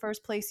that's the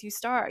first place you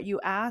start.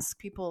 You ask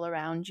people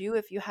around you,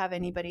 if you have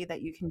anybody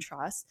that you can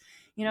trust,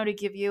 to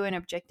give you an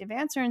objective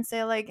answer and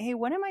say, like, hey,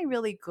 what am I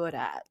really good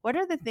at? What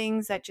are the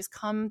things that just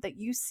that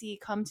you see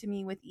come to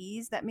me with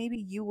ease that maybe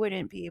you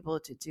wouldn't be able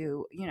to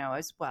do,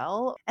 as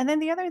well? And then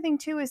the other thing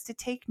too is to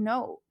take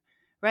note.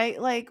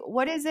 Right? Like,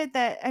 what is it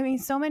that, I mean,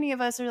 so many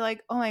of us are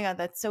like, oh my God,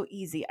 that's so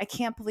easy. I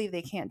can't believe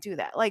they can't do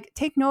that. Like,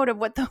 take note of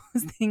what those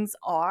things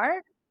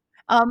are,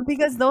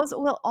 because those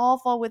will all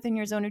fall within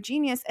your zone of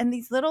genius. And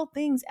these little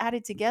things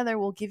added together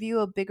will give you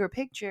a bigger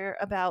picture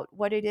about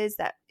what it is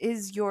that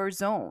is your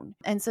zone.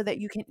 And so that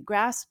you can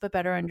grasp a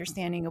better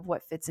understanding of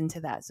what fits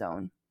into that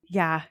zone.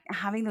 Yeah,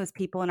 having those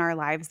people in our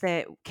lives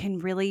that can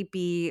really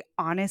be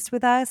honest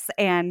with us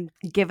and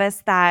give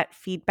us that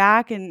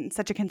feedback in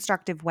such a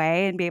constructive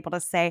way and be able to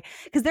say,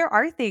 because there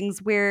are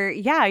things where,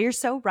 yeah, you're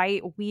so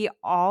right. We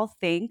all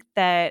think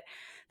that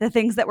the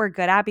things that we're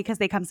good at, because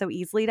they come so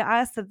easily to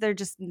us, that they're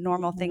just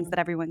normal things that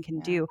everyone can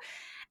Yeah. do.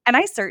 And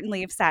I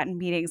certainly have sat in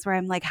meetings where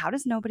I'm like, how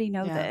does nobody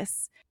know Yeah.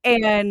 this?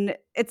 And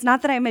it's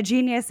not that I'm a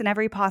genius in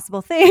every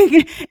possible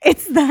thing.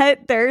 It's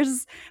that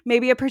there's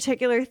maybe a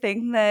particular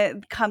thing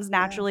that comes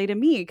naturally to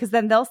me, because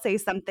then they'll say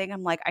something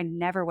I'm like, I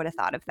never would have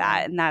thought of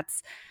that. And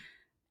that's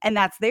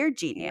their Yep.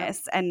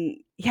 genius. And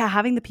yeah,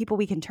 having the people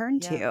we can turn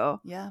Yeah. to.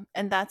 Yeah.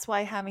 And that's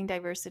why having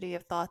diversity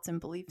of thoughts and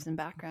beliefs and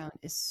background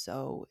is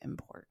so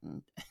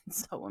important.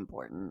 It's so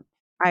important.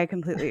 I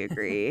completely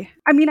agree.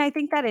 I mean, I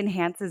think that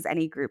enhances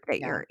any group that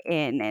Yeah. you're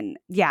in. And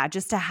yeah,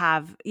 just to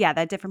have, yeah,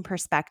 that different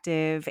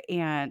perspective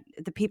and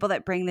the people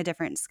that bring the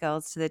different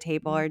skills to the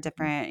table or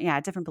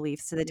different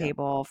beliefs to the Yep.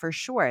 table, for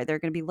sure. They're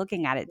going to be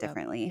looking at it Yep.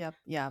 differently. Yep.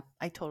 Yeah.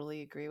 I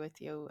totally agree with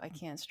you. I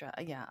can't stress.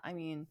 Yeah. I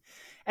mean,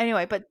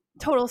 anyway, but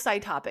total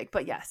side topic,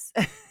 but yes.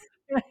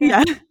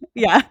 Yeah.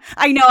 Yeah.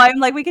 I know. I'm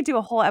like, we could do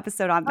a whole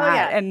episode on Oh,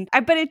 that. yeah.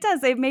 But it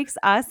does. It makes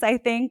us, I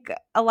think,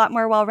 a lot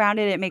more well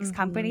rounded. It makes Hmm.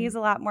 companies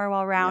a lot more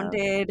well Yeah.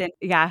 rounded. And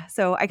yeah.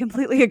 So I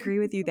completely agree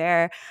with you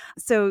there.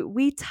 So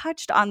we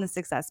touched on the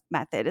success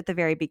method at the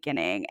very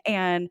beginning.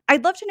 And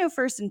I'd love to know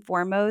first and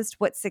foremost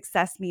what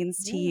success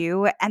means to Yeah.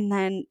 you, and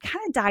then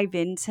kind of dive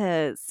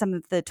into some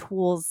of the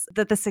tools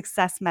that the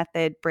success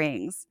method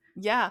brings.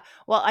 Yeah.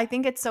 Well, I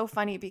think it's so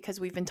funny because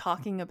we've been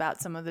talking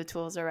about some of the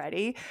tools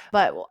already,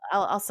 but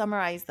I'll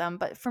summarize them.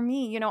 But for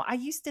me, I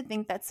used to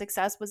think that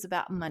success was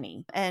about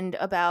money and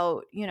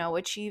about,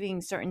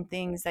 achieving certain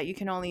things that you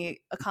can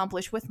only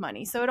accomplish with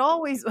money. So it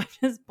always would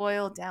just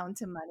boil down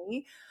to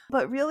money.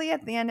 But really,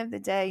 at the end of the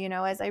day,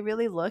 as I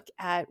really look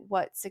at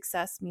what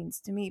success means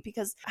to me,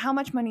 because how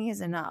much money is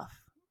enough?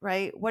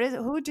 Right? What is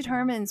it? Who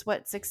determines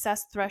what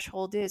success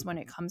threshold is when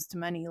it comes to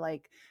money?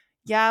 Like,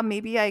 yeah,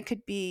 maybe I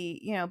could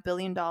be, $1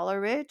 billion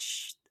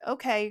rich.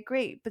 Okay,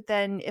 great. But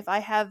then if I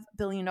have $1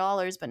 billion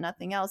but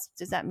nothing else,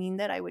 does that mean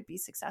that I would be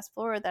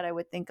successful or that I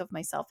would think of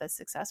myself as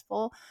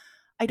successful?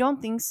 I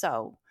don't think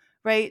so.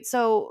 Right.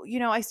 So,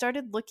 I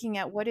started looking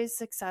at what is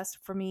success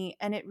for me.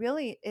 And it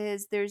really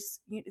is, there's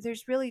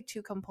really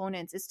two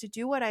components. It's to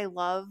do what I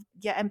love,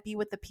 yeah, and be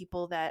with the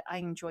people that I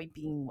enjoy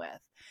being with,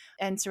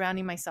 and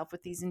surrounding myself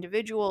with these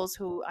individuals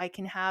who I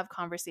can have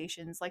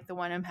conversations like the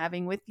one I'm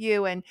having with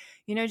you, and,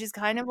 just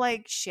kind of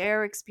like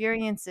share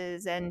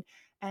experiences and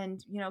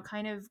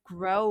kind of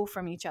grow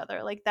from each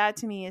other. Like that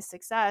to me is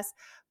success,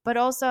 but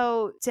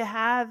also to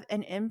have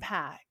an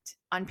impact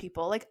on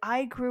people. Like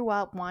I grew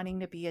up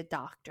wanting to be a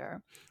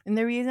doctor. And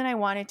the reason I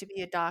wanted to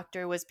be a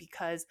doctor was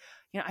because,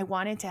 I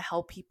wanted to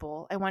help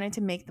people. I wanted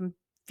to make them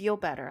feel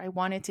better. I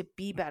wanted to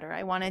be better.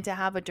 I wanted to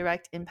have a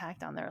direct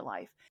impact on their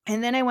life.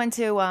 And then I went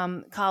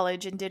to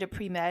college and did a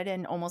pre med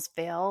and almost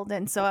failed.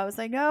 And so I was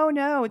like, oh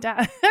no,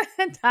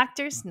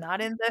 doctor's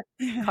not in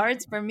the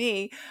cards for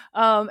me.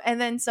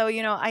 And then so,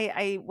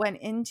 I went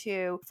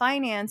into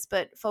finance,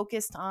 but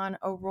focused on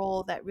a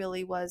role that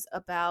really was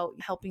about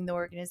helping the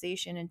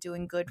organization and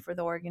doing good for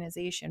the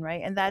organization.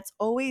 Right. And that's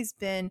always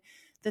been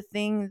the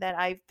thing that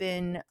I've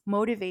been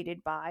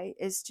motivated by,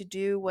 is to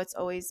do what's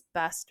always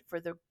best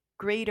for the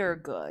greater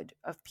good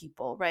of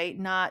people, right?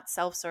 Not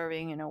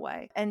self-serving in a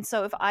way. And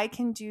so if I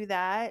can do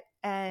that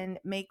and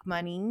make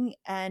money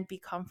and be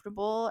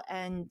comfortable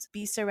and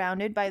be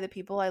surrounded by the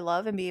people I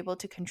love and be able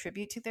to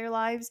contribute to their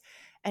lives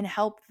and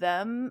help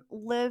them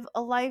live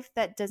a life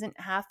that doesn't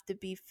have to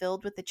be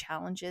filled with the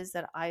challenges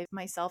that I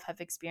myself have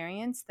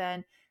experienced,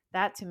 then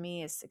that to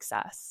me is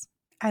success.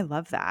 I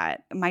love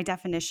that. My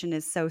definition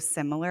is so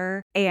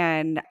similar.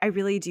 And I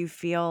really do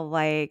feel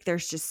like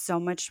there's just so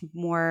much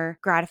more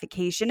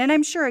gratification. And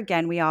I'm sure,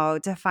 again, we all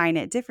define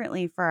it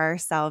differently for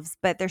ourselves,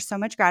 but there's so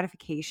much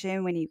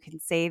gratification when you can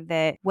say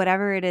that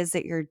whatever it is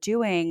that you're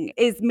doing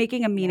is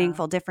making a Yeah.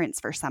 meaningful difference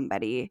for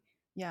somebody.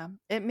 Yeah,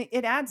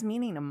 it adds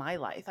meaning to my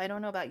life. I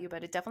don't know about you,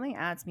 but it definitely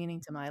adds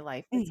meaning to my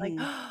life. It's like,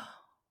 Mhm.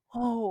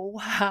 oh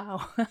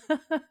wow.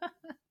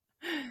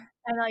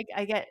 And like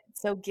I get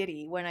so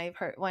giddy when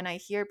I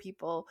hear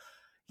people,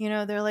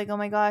 they're like, "Oh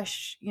my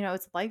gosh,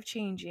 it's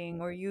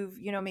life-changing," or "You've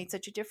made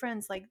such a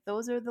difference." Like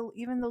those are the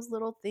even those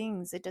little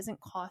things. It doesn't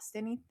cost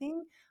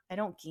anything. I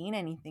don't gain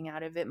anything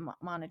out of it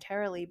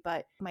monetarily,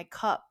 but my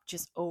cup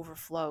just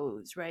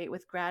overflows, right?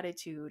 With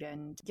gratitude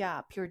and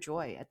yeah, pure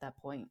joy at that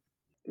point.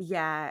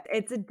 Yeah,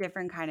 it's a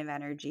different kind of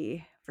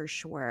energy for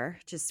sure.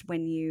 Just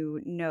when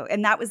you know,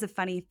 and that was a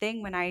funny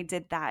thing when I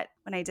did that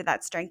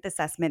strength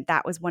assessment,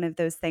 that was one of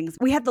those things.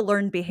 We had the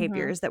learned Mhm.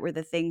 behaviors that were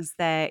the things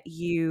that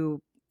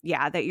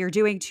that you're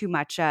doing too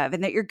much of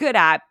and that you're good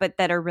at, but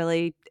that are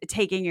really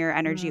taking your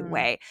energy Mm,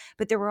 away.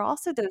 But there were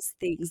also those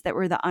things that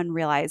were the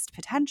unrealized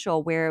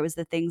potential, where it was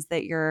the things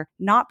that you're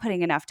not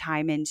putting enough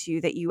time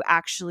into that you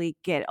actually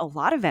get a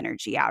lot of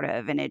energy out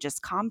of and it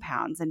just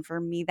compounds. And for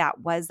me, that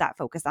was that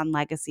focus on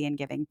legacy and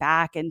giving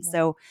back. And yeah.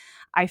 so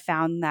I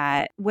found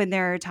that when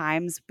there are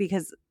times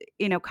because,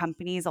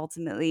 companies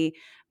ultimately,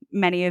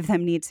 many of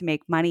them need to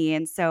make money.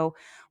 And so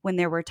when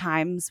there were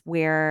times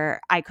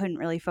where I couldn't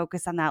really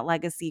focus on that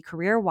legacy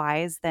career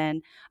wise,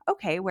 then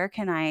okay, where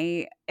can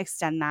I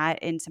extend that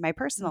into my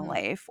personal Mhm.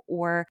 life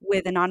or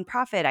with a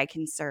nonprofit I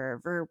can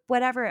serve or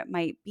whatever it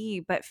might be?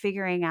 But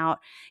figuring out,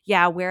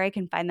 yeah, where I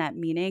can find that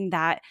meaning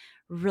that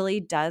really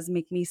does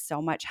make me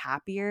so much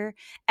happier.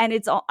 And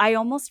I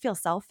almost feel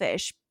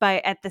selfish,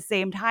 but at the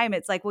same time,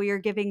 it's like, well, you're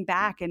giving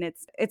back, and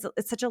it's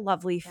such a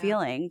lovely Yeah.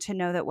 feeling to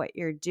know that what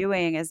you're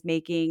doing is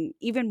making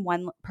even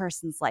one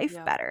person's life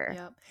Yep. better.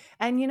 Yep.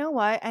 And you know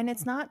what? And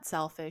it's not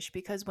selfish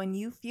because when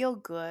you feel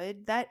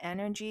good, that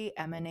energy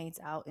emanates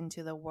out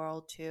into the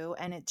world too,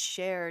 and it's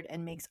shared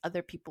and makes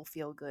other people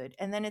feel good.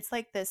 And then it's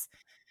like this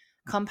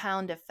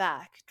compound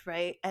effect,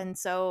 right? And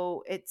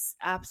so it's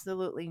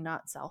absolutely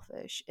not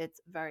selfish. It's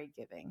very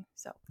giving.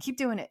 So keep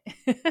doing it.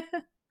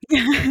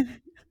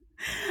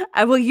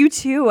 Well, you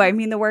too. I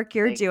mean, the work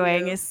you're Thank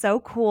doing you. is so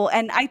cool,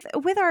 and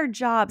with our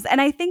jobs, and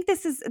I think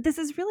this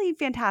is really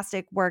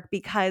fantastic work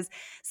because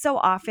so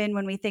often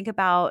when we think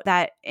about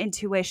that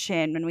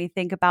intuition, when we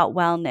think about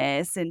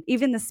wellness, and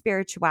even the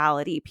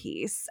spirituality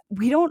piece,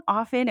 we don't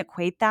often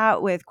equate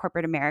that with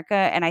corporate America,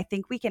 and I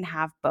think we can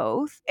have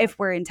both Yep. if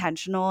we're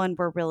intentional and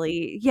we're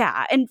really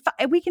and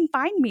we can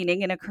find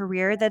meaning in a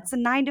career Yeah. that's a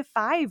 9 to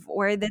 5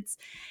 or that's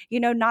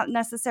not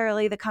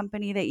necessarily the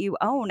company that you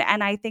own.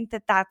 And I think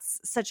that that's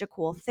such a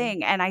cool Mhm.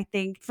 thing. And I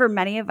think for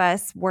many of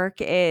us, work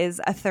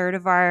is a third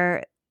of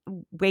our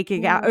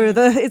waking out or Mm.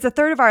 it's a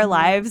third of our Mhm.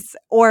 lives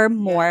or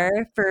Yeah.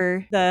 more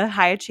for the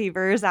high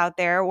achievers out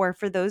there or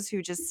for those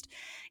who just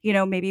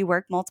maybe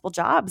work multiple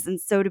jobs. And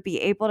so to be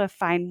able to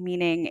find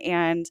meaning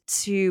and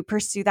to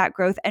pursue that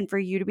growth and for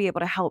you to be able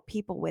to help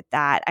people with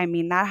that, I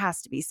mean, that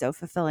has to be so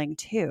fulfilling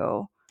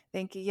too.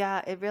 Thank you.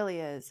 Yeah, it really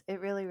is. It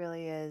really,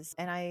 really is.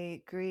 And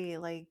I agree.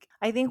 Like,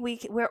 I think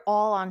we're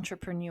all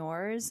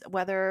entrepreneurs,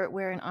 whether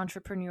we're an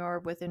entrepreneur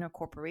within a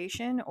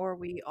corporation or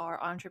we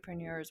are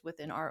entrepreneurs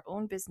within our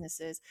own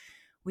businesses.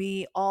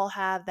 We all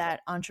have that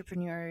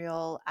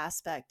entrepreneurial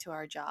aspect to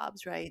our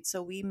jobs, right?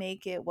 So we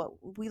make it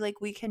what we like,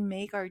 we can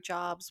make our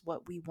jobs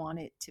what we want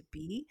it to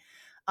be.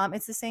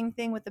 It's the same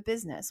thing with the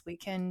business. We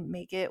can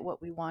make it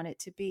what we want it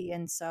to be.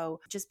 And so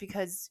just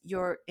because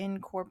you're in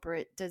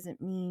corporate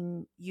doesn't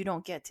mean you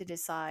don't get to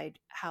decide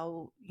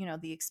how,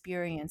 the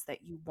experience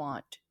that you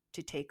want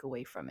to take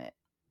away from it.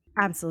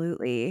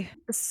 Absolutely.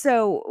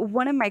 So,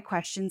 one of my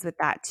questions with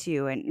that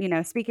too,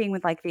 and speaking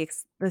with like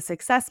the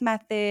success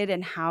method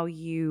and how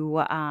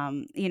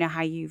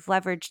how you've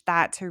leveraged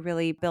that to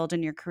really build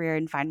in your career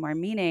and find more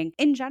meaning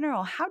in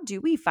general. How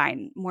do we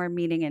find more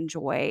meaning and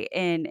joy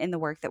in the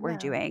work that we're Yeah.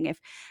 doing? If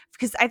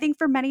because I think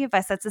for many of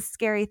us, that's a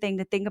scary thing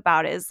to think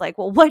about. Is like,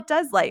 well, what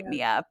does light Yeah.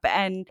 me up,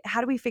 and how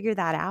do we figure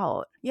that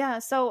out? Yeah,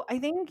 so I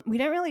think we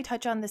didn't really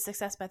touch on the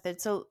success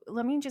method. So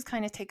let me just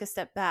kind of take a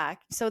step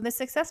back. So the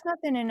success method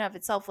in and of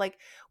itself,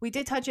 like we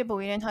did touch it, but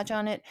we didn't touch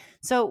on it.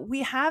 So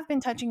we have been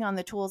touching on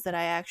the tools that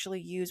I actually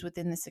use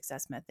within the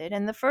success method.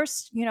 And the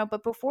first,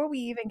 but before we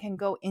even can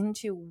go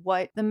into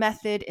what the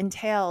method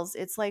entails,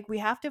 it's like we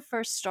have to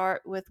first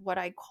start with what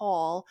I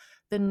call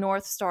the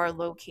North Star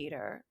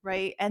locator,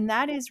 right? And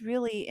that is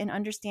really an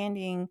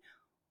understanding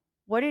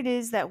what it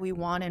is that we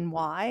want and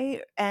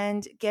why,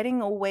 and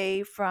getting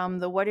away from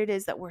the what it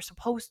is that we're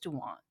supposed to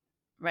want,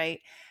 right?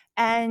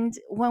 And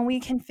when we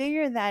can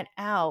figure that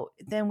out,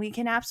 then we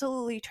can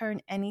absolutely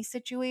turn any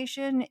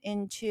situation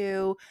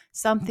into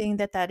something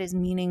that is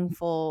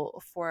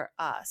meaningful for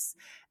us.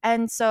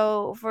 And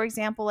so, for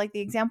example, like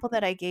the example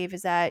that I gave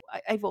is that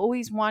I've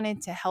always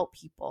wanted to help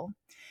people.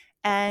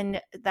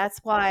 And that's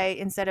why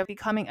instead of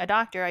becoming a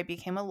doctor, I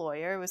became a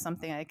lawyer. It was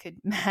something I could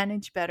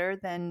manage better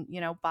than,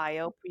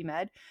 bio, pre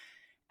med.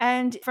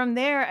 And from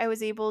there, I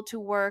was able to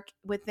work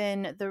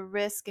within the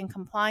risk and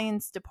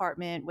compliance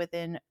department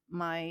within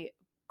my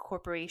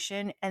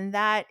corporation. And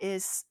that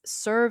is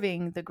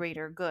serving the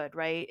greater good,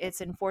 right? It's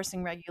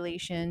enforcing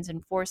regulations,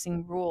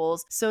 enforcing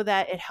rules so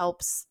that it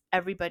helps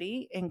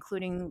everybody,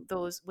 including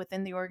those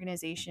within the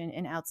organization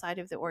and outside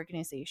of the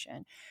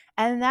organization.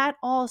 And that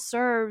all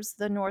serves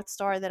the North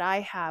Star that I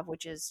have,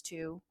 which is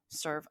to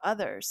serve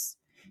others,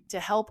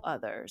 to help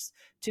others,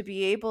 to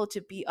be able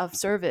to be of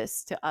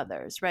service to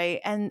others,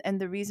 right? And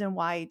the reason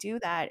why I do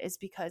that is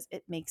because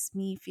it makes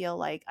me feel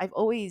like I've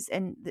always,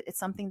 and it's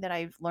something that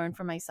I've learned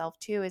for myself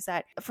too, is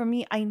that for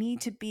me, I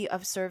need to be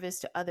of service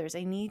to others.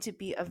 I need to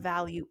be a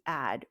value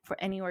add for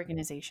any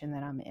organization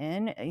that I'm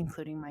in,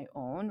 including my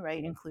own,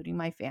 right? Including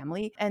my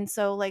family. And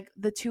so like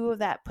the two of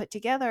that put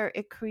together,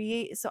 it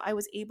creates, so I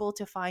was able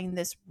to find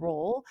this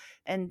role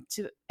and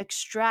to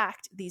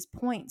extract these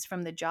points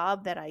from the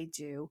job that I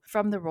do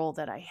from the role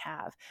that I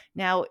have.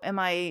 Now, am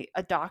I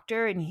a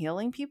doctor and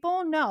healing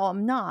people? No,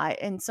 I'm not.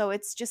 And so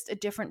it's just a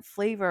different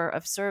flavor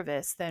of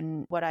service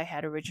than what I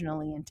had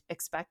originally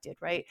expected,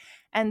 right?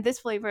 And this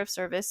flavor of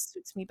service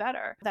suits me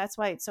better. That's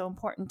why it's so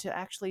important to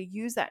actually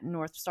use that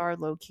North Star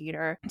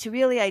locator to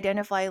really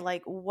identify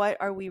like what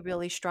are we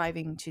really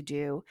striving to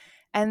do.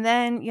 And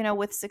then,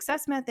 with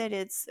success method,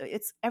 it's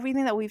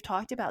everything that we've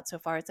talked about so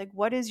far. It's like,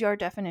 what is your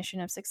definition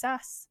of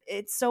success?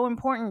 It's so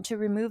important to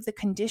remove the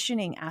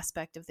conditioning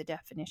aspect of the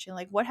definition.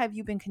 Like, what have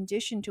you been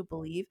conditioned to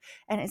believe?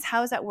 And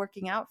how is that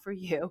working out for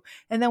you?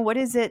 And then what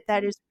is it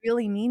that is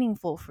really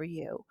meaningful for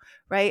you?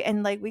 Right.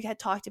 And like we had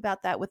talked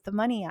about that with the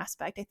money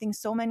aspect. I think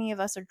so many of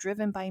us are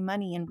driven by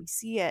money and we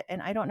see it.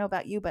 And I don't know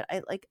about you, but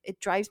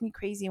it drives me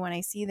crazy when I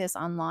see this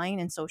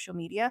online and social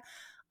media.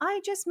 I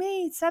just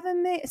made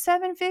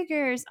seven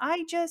figures.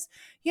 I just,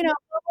 blah,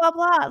 blah,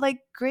 blah. Like,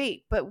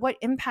 great. But what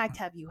impact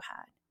have you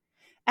had?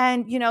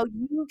 And,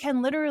 you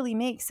can literally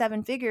make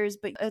seven figures,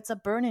 but it's a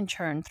burn and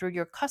churn through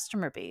your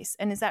customer base.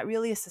 And is that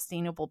really a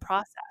sustainable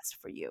process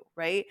for you?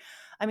 Right.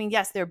 I mean,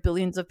 yes, there are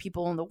billions of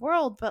people in the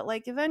world, but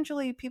like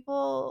eventually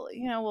people,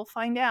 will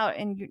find out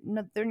and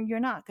you're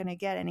not going to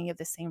get any of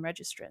the same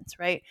registrants.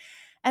 Right.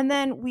 And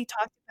then we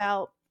talked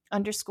about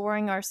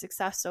underscoring our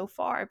success so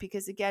far,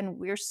 because again,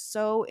 we're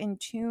so in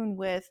tune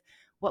with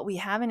what we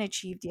haven't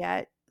achieved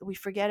yet. We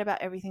forget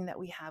about everything that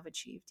we have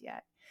achieved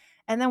yet.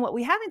 And then what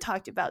we haven't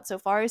talked about so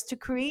far is to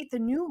create the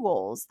new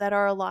goals that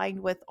are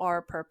aligned with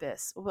our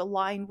purpose,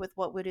 aligned with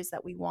what it is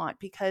that we want,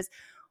 because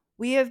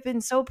we have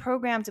been so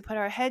programmed to put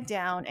our head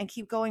down and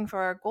keep going for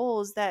our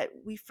goals that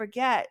we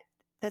forget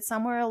that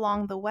somewhere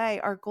along the way,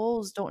 our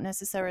goals don't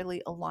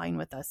necessarily align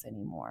with us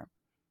anymore.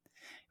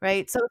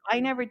 Right. So if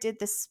I never did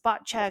this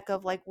spot check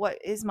of like, what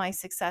is my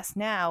success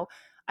now?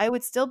 I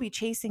would still be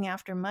chasing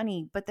after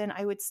money, but then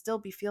I would still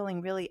be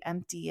feeling really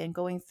empty and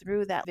going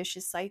through that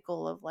vicious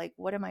cycle of like,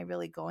 what am I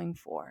really going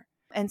for?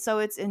 And so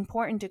it's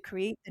important to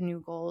create the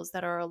new goals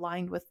that are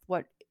aligned with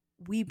what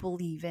we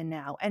believe in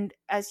now. And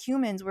as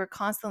humans, we're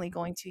constantly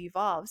going to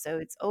evolve. So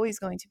it's always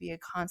going to be a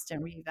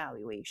constant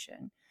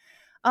reevaluation.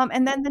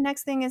 And then the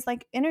next thing is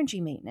like energy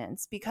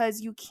maintenance,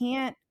 because you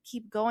can't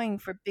keep going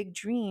for big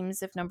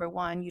dreams if number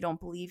one, you don't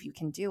believe you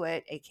can do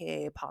it,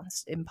 aka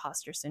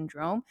imposter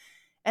syndrome.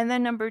 And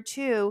then number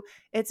two,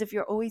 it's if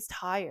you're always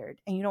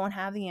tired and you don't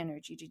have the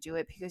energy to do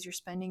it because you're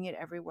spending it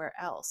everywhere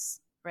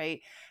else,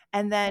 right?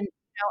 And then,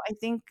 I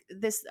think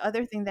this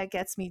other thing that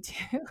gets me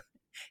too,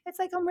 it's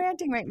like I'm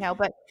ranting right now,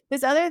 but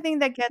this other thing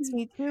that gets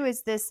me too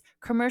is this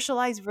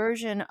commercialized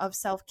version of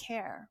self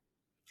care.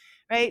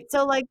 Right?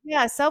 So, like,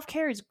 yeah,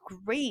 self-care is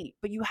great,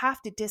 but you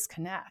have to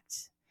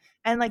disconnect.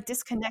 And, like,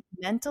 disconnect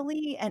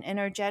mentally and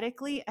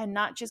energetically and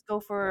not just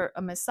go for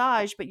a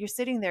massage, but you're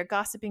sitting there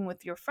gossiping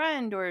with your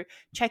friend or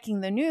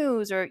checking the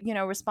news or,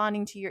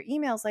 responding to your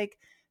emails. Like,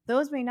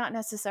 those may not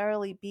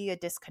necessarily be a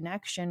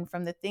disconnection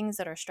from the things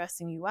that are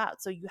stressing you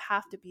out. So you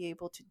have to be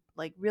able to,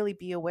 like, really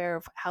be aware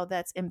of how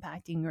that's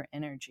impacting your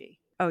energy.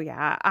 Oh,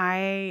 yeah.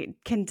 I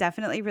can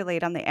definitely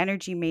relate on the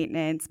energy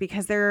maintenance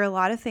because there are a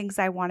lot of things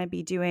I want to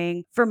be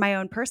doing for my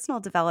own personal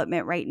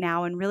development right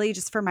now and really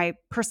just for my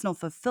personal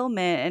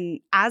fulfillment and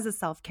as a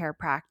self care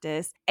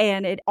practice.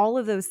 And all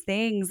of those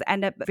things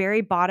end up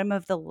very bottom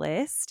of the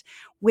list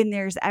when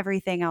there's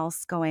everything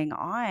else going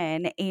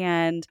on.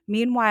 And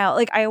meanwhile,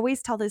 like I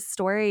always tell this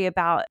story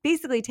about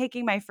basically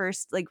taking my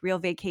first like real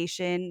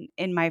vacation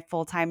in my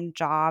full-time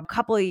job. A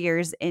couple of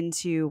years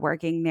into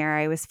working there,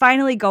 I was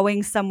finally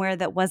going somewhere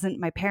that wasn't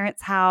my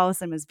parents'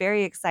 house and was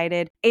very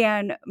excited.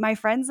 And my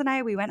friends and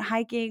I, we went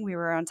hiking. We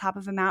were on top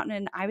of a mountain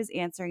and I was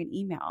answering an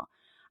email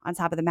on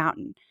top of the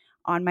mountain.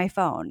 on my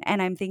phone.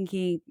 And I'm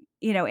thinking,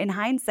 in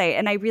hindsight,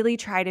 and I really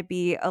try to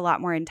be a lot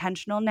more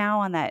intentional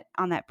now on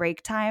that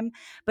break time,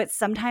 but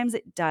sometimes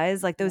it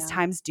does, like those Yeah.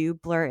 times do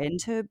blur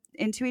into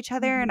each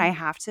other, and I Mhm.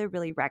 have to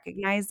really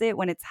recognize it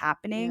when it's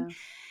happening. Yeah.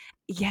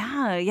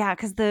 Yeah, yeah,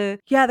 because the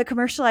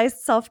commercialized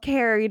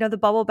self-care, the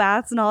bubble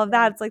baths and all of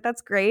that, Right. it's like,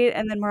 that's great,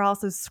 and then we're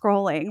also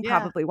scrolling Yeah.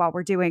 probably while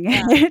we're doing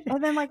Yeah. it.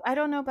 And then, like, I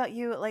don't know about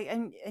you, like,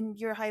 and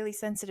you're highly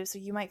sensitive, so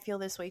you might feel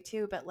this way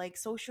too, but like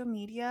social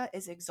media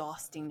is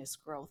exhausting to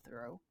scroll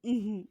through,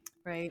 Mhm.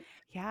 right?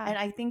 Yeah. And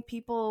I think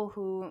people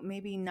who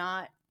maybe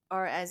not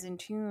are as in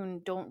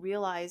tune don't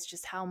realize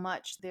just how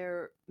much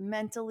they're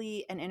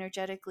mentally and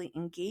energetically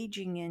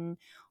engaging in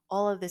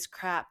all of this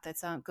crap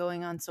that's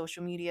going on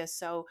social media.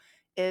 So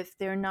if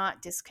they're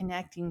not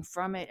disconnecting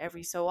from it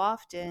every so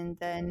often,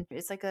 then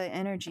it's like an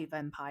energy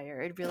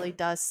vampire. It really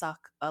does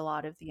suck a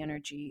lot of the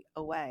energy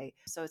away.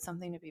 So it's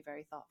something to be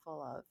very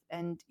thoughtful of.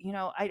 And,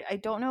 I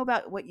don't know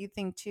about what you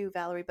think too,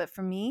 Valerie, but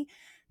for me,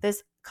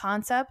 this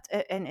concept,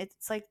 and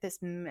it's like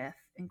this myth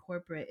in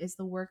corporate, is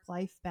the work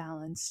life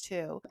balance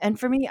too. And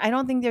for me, I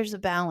don't think there's a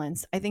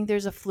balance. I think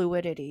there's a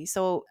fluidity.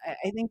 So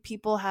I think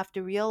people have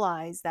to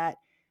realize that,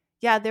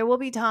 yeah, there will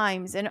be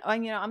times, and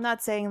I'm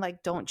not saying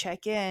like don't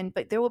check in,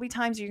 but there will be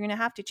times you're going to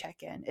have to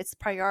check in. It's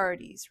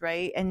priorities,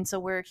 right? And so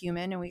we're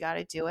human and we got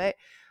to do it.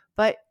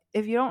 But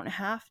if you don't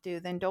have to,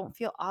 then don't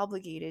feel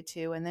obligated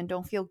to, and then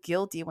don't feel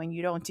guilty when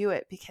you don't do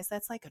it, because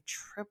that's like a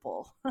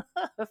triple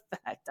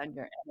effect on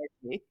your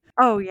energy.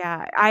 Oh,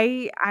 yeah.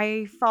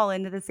 I fall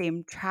into the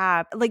same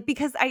trap, like,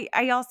 because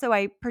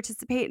I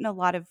participate in a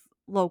lot of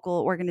local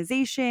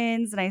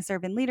organizations, and I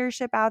serve in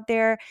leadership out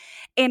there,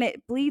 and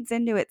it bleeds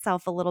into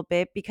itself a little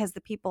bit because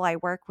the people I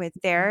work with,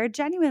 Mhm. they're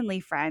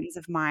genuinely friends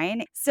of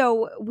mine.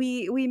 So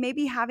we may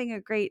be having a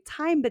great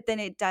time, but then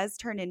it does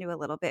turn into a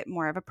little bit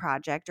more of a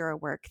project or a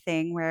work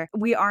thing where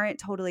we aren't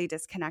totally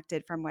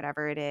disconnected from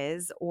whatever it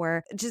is,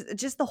 or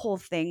just the whole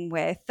thing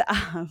with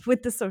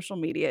the social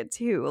media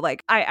too.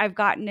 Like, I've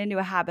gotten into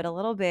a habit a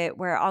little bit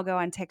where I'll go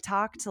on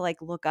TikTok to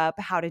like look up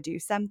how to do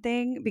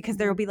something, because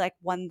there will Mhm. be like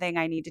one thing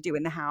I need to do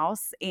in the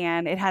house,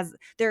 and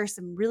there are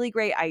some really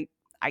great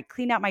I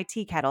cleaned out my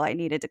tea kettle I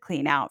needed to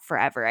clean out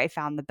forever. I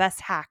found the best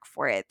hack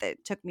for it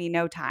that took me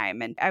no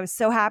time, and I was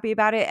so happy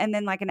about it. And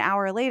then like an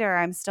hour later,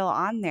 I'm still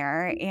on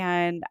there,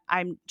 and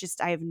I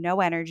have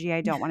no energy.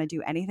 I don't want to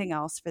do anything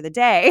else for the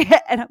day.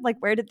 And I'm like,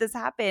 where did this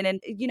happen?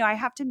 And I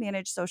have to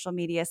manage social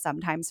media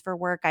sometimes for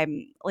work.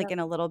 I'm like Yep. in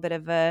a little bit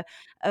of a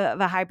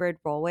hybrid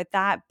role with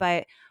that,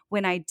 but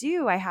when I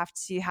do, I have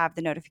to have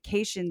the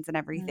notifications and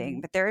everything.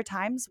 Mhm. But there are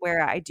times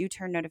where I do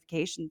turn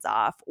notifications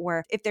off,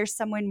 or if there's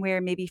someone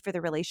where maybe for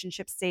the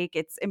relationship's sake,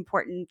 it's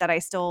important that I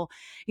still,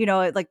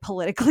 like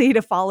politically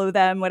to follow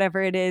them,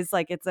 whatever it is,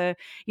 like it's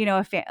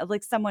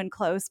like someone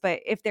close.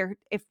 But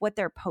if what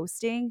they're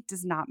posting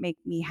does not make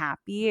me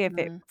happy, if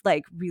it Mhm.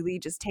 like really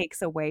just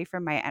takes away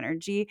from my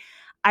energy,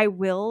 I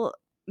will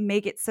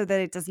make it so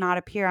that it does not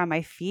appear on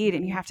my feed,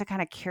 and you Mhm. have to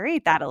kind of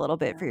curate that a little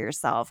bit Yeah. for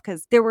yourself,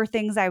 because there were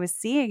things I was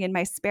seeing in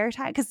my spare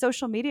time, because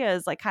social media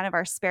is like kind of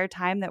our spare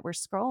time that we're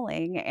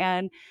scrolling.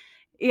 And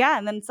yeah,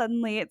 and then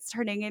suddenly it's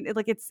turning in,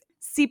 like it's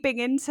seeping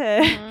into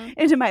Mhm.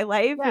 into my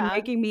life and Yeah.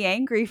 making me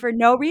angry for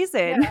no Yeah.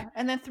 reason.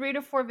 And then 3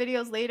 to 4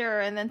 videos later,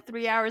 and then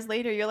 3 hours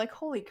later, you're like,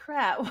 "Holy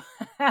crap, what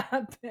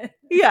happened?"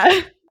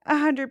 Yeah.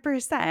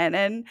 100%.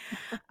 And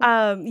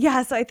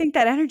yeah, so I think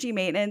that energy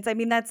maintenance, I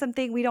mean, that's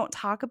something we don't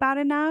talk about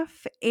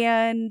enough.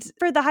 And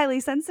for the highly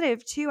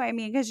sensitive too, I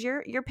mean, because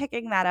you're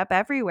picking that up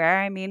everywhere.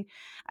 I mean,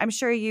 I'm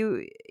sure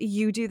you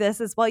do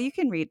this as well. You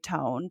can read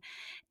tone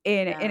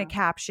in a Yeah.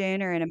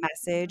 caption or in a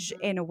message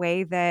Mhm. in a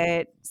way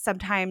that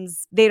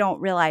sometimes they don't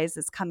realize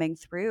is coming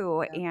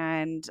through. Yep.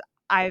 And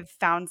I've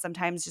found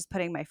sometimes just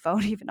putting my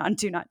phone even on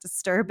do not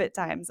disturb at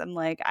Mhm. times. I'm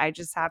like, I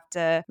just have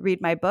to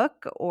read my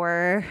book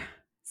or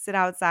sit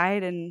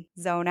outside and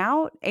zone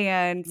out.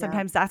 And Yeah.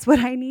 sometimes that's what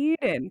I need.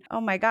 And oh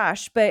my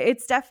gosh, but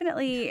it's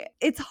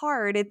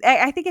hard.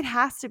 I think it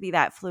has to be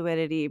that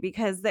fluidity,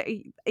 because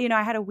I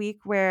had a week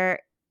where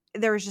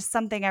there was just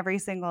something every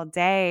single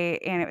day,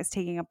 and it was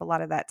taking up a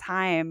lot of that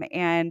time,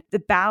 and the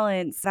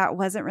balance that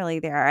wasn't really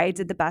there. I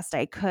did the Mhm. best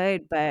I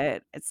could,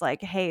 but it's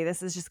like, hey,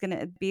 this is just going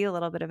to be a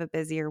little bit of a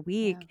busier Yeah.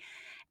 week,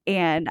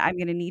 and I'm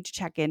going to need to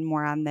check in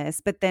more on this.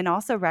 But then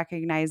also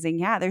recognizing,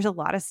 yeah, there's a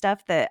lot of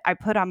stuff that I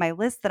put on my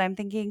list that I'm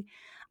thinking,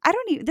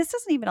 this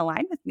doesn't even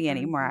align with me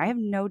anymore. I Mhm. have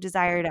no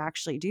desire to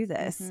actually do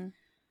this. Mhm.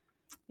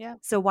 Yeah.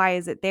 So why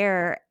is it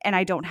there and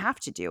I don't have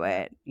to do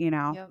Yep. it?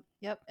 Yep.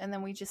 Yep. And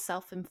then we just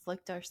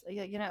self-inflict our,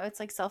 yeah, it's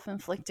like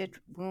self-inflicted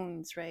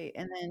wounds, right?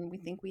 And then we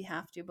think we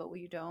have to, but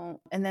we don't.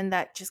 And then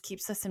that just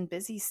keeps us in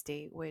busy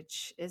state,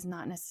 which is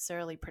not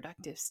necessarily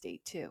productive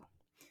state too.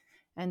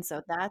 And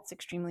so that's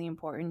extremely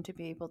important to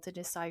be able to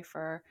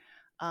decipher.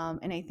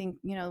 And I think,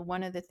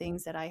 one of the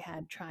things that I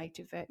had tried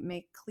to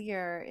make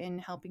clear in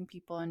helping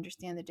people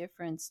understand the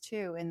difference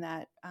too, in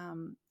that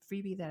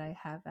freebie that I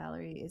have,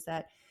 Valerie, is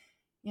that,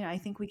 I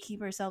think we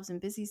keep ourselves in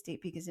busy state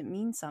because it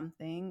means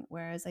something.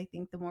 Whereas I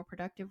think the more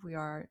productive we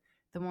are,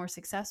 the more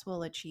success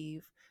we'll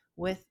achieve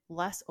with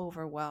less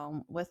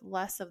overwhelm, with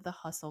less of the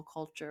hustle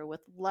culture,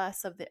 with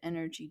less of the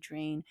energy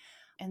drain.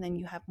 And then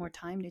you have more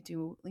time to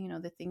do,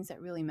 the things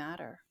that really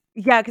matter.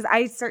 Yeah, because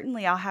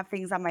I'll have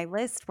things on my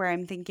list where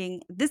I'm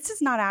thinking, this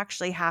does not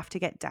actually have to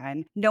get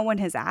done. No one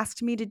has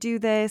asked me to do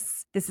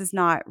this. This is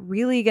not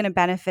really going to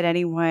benefit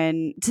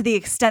anyone to the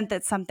extent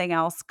that something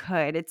else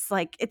could. It's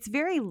like, it's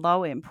very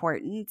low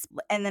importance.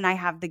 And then I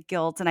have the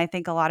guilt, and I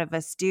think a lot of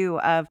us do,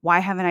 of why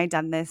haven't I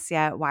done this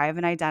yet? Why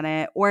haven't I done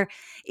it? Or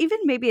even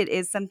maybe it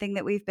is something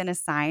that we've been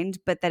assigned,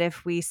 but that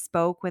if we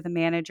spoke with a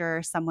manager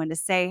or someone to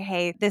say,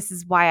 hey, this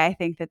is why I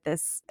think that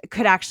this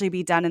could actually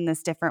be done in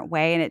this different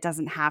way, and it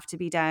doesn't have to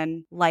be done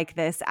like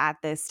this at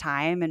this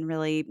time, and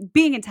really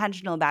being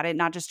intentional about it,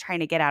 not just trying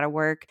to get out of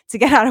work to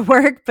get out of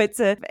work, but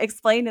to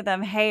explain to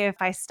them, hey,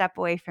 if I step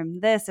away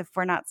from this, if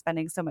we're not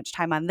spending so much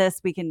time on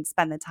this, we can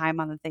spend the time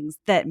on the things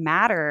that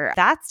matter.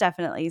 That's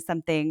definitely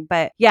something.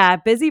 But yeah,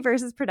 busy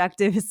versus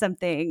productive is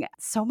something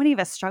so many of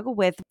us struggle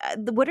with.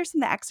 What are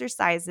some of the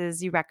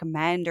exercises you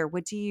recommend, or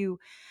what do you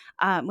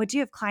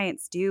have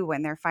clients do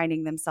when they're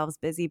finding themselves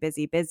busy,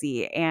 busy,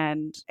 busy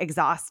and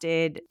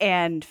exhausted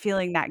and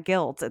feeling that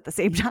guilt at the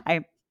same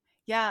time?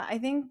 Yeah, I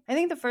think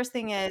the first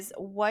thing is,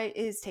 what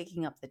is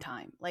taking up the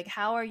time? Like,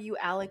 how are you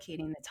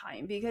allocating the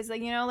time? Because,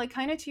 like, like,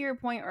 kind of to your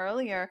point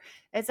earlier,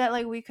 it's that,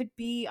 like, we could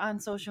be on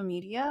social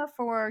media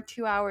for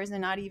 2 hours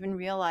and not even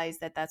realize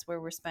that that's where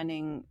we're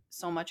spending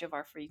so much of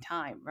our free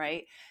time,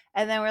 right?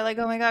 And then we're like,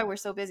 oh my God, we're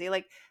so busy.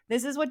 Like,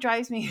 this is what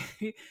drives me.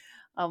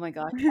 Oh my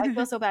gosh, I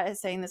feel so bad at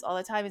saying this all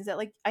the time. Is that,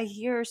 like, I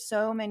hear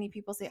so many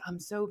people say, I'm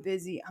so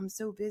busy. I'm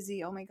so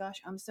busy. Oh my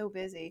gosh, I'm so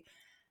busy.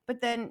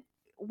 But then,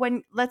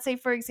 when, let's say,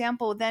 for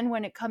example, then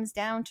when it comes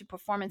down to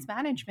performance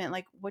management,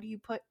 like, what do you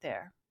put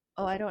there?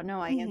 Oh, I don't know.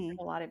 I answered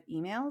Mhm. a lot of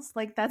emails.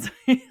 Like, that's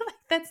like,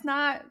 that's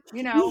not,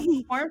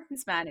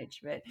 performance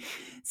management.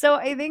 So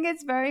I think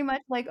it's very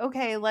much like,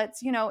 okay,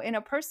 let's, in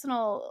a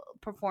personal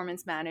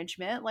performance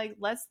management, like,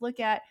 let's look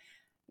at,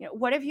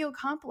 what have you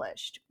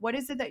accomplished? What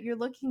is it that you're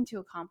looking to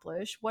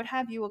accomplish? What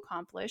have you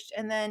accomplished?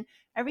 And then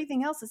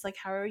everything else is like,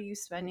 how are you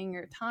spending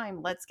your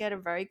time? Let's get a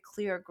very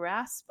clear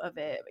grasp of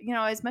it,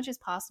 as much as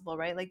possible,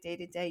 right? Like, day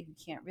to day, you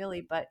can't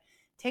really, but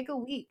take a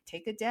week,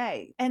 take a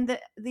day. And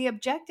the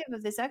objective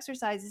of this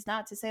exercise is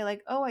not to say,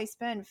 like, oh, I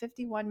spend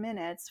 51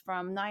 minutes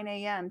from 9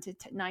 a.m. to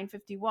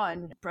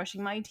 9:51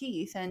 brushing my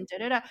teeth and da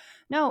da da.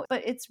 No,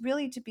 but it's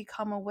really to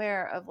become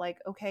aware of, like,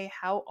 okay,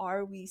 how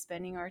are we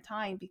spending our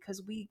time?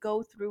 Because we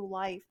go through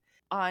life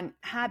on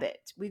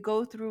habit. We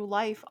go through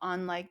life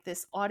on, like,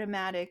 this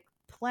automatic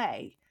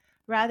play,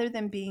 rather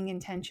than being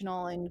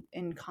intentional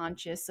and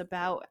conscious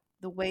about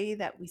the way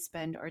that we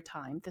spend our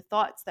time, the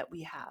thoughts that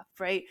we have,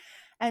 right?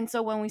 And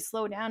so when we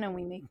slow down and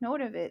we make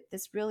note of it,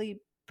 this really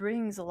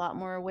brings a lot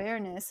more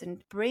awareness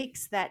and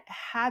breaks that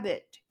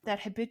habit, that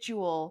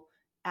habitual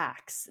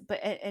acts.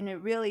 And it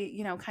really,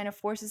 kind of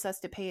forces us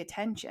to pay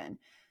attention.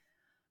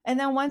 And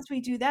then once we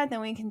do that,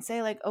 then we can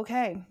say, like,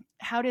 okay,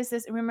 how does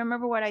this,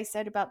 remember what I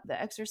said about the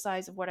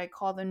exercise of what I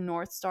call the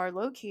North Star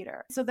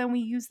locator. So then we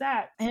use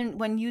that. And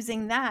when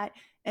using that,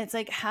 it's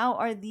like, how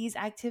are these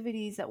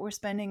activities that we're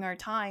spending our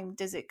time,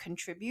 does it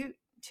contribute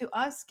to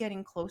us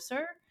getting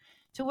closer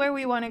to where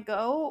we want to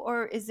go?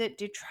 Or is it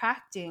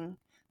detracting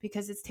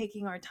because it's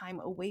taking our time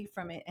away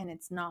from it and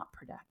it's not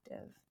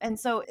productive? And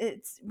so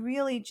it's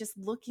really just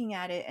looking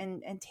at it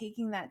and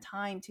taking that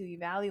time to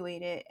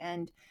evaluate it.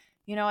 And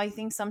I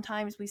think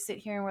sometimes we sit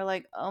here and we're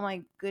like, oh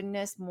my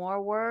goodness,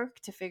 more work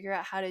to figure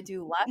out how to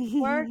do less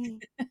work.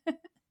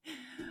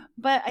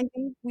 But I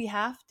think we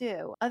have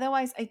to.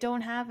 Otherwise, I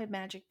don't have a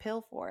magic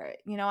pill for it.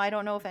 I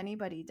don't know if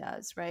anybody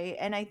does, right?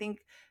 And I think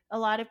a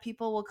lot of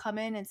people will come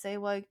in and say,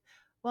 well,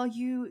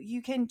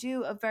 you can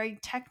do a very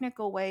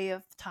technical way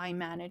of time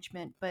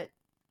management, but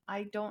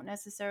I don't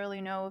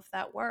necessarily know if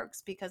that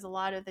works, because a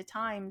lot of the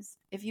times,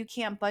 if you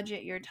can't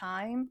budget your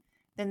time,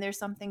 then there's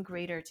something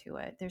greater to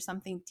it. There's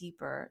something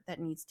deeper that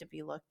needs to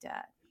be looked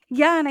at.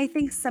 Yeah, and I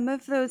think some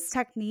of those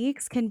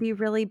techniques can be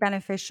really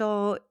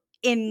beneficial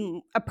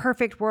in a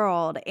perfect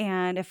world.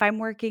 And if I'm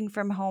working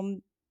from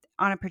home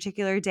on a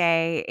particular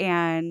day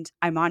and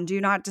I'm on do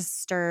not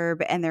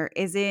disturb and there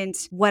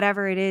isn't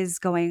whatever it is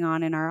going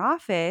on in our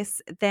office,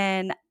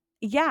 then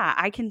yeah,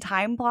 I can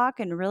time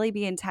block and really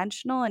be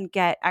intentional and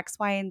get X,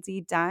 Y, and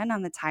Z done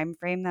on the time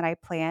frame that I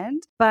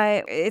planned.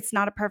 But it's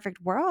not a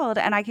perfect world.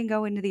 And I can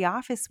go into the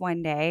office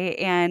one day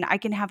and I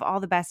can have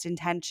all the best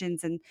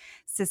intentions and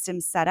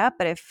systems set up.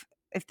 But if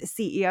the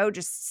CEO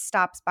just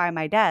stops by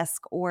my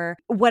desk or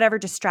whatever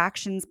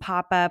distractions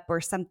pop up or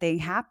something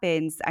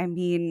happens, I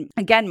mean,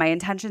 again, my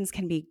intentions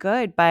can be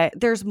good, but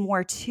there's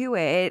more to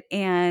it.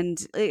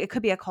 And it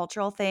could be a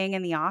cultural thing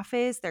in the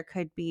office. There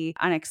could be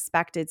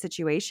unexpected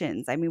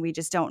situations. I mean, we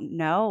just don't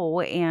know.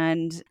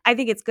 And I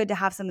think it's good to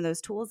have some of those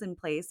tools in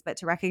place, but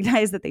to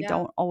recognize that they Yeah.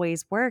 don't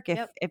always work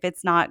Yep. if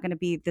it's not going to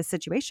be the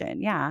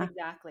situation. Yeah.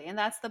 Exactly. And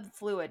that's the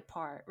fluid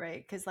part,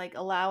 right? Because, like,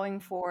 allowing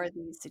for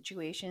these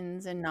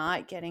situations and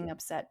not getting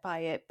upset by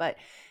it. But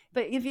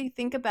if you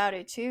think about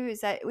it too,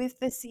 is that if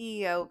the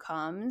CEO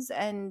comes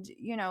and,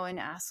 and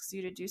asks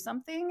you to do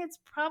something, it's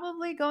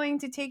probably going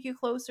to take you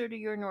closer to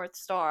your North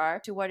Star,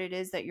 to what it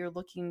is that you're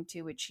looking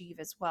to achieve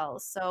as well.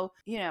 So,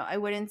 I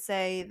wouldn't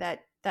say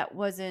that that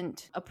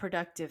wasn't a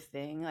productive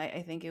thing.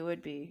 I think it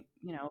would be,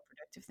 a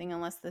productive thing,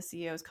 unless the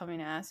CEO is coming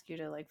to ask you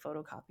to like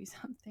photocopy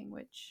something,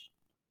 which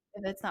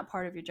if that's not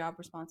part of your job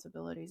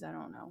responsibilities, I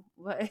don't know.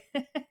 But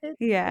it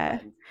Yeah.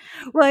 depends.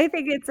 Well, I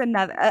think it's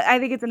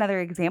another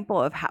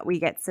example of how we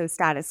get so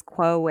status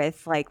quo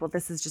with like, well,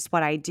 this is just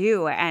what I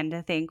do. And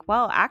to think,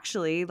 well,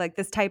 actually, like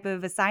this type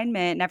of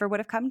assignment never would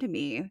have come to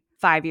me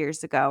 5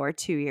 years ago or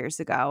 2 years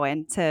ago.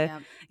 And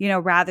to, Yeah.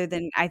 rather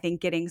than I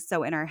think getting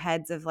so in our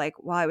heads of like,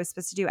 well, I was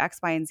supposed to do X,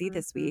 Y, and Z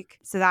this Hmm. week.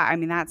 So that, I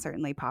mean, that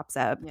certainly pops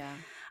up. Yeah.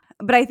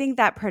 But I think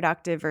that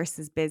productive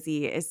versus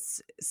busy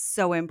is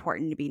so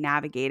important to be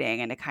navigating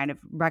and to kind of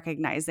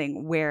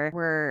recognizing where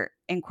we're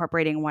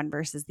incorporating one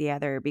versus the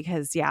other,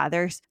 because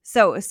there's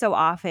so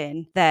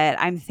often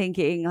that I'm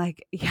thinking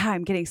like,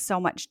 I'm getting so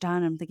much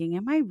done. I'm thinking,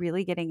 am I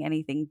really getting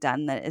anything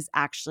done that is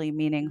actually Mhm.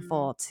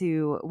 meaningful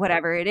to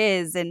whatever it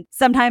is? And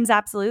sometimes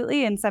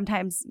absolutely, and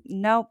sometimes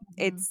nope.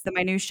 Mhm. It's the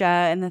minutia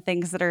and the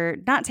things that are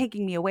not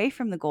taking me away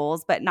from the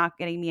goals, but not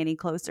getting me any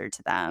closer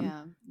to them.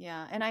 Yeah,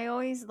 yeah. And I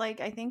always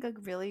I think a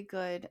really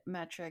good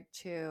metric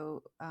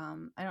too,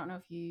 I don't know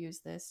if you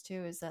use this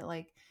too, is that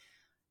like,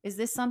 is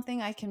this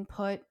something I can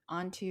put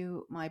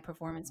onto my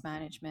performance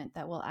management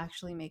that will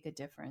actually make a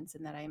difference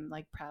and that I'm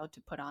like proud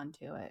to put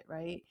onto it,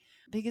 right?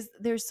 Because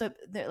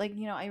like,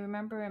 I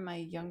remember in my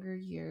younger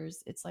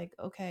years, it's like,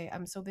 okay,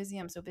 I'm so busy.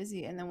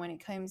 And then when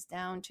it comes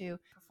down to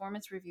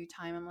performance review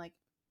time, I'm like,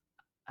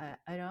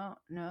 I don't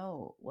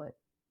know what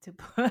to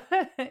put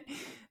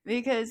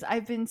because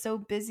I've been so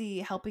busy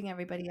helping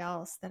everybody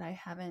else that I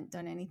haven't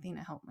done anything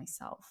to help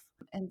myself.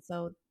 And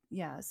so,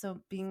 yeah, so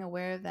being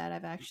aware of that,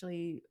 I've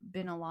actually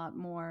been a lot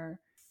more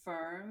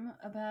firm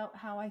about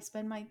how I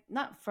spend my,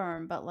 not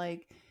firm, but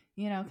like,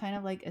 kind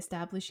of like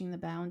establishing the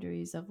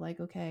boundaries of like,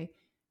 okay,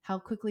 how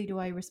quickly do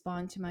I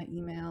respond to my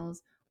emails?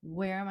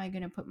 Where am I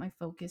going to put my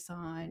focus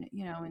on,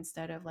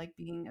 instead of like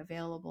being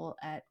available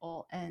at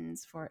all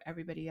ends for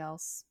everybody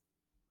else.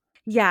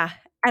 Yeah,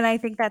 and I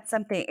think that's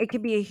something it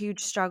can be a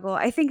huge struggle.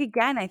 I think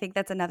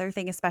that's another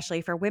thing,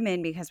 especially for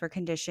women, because we're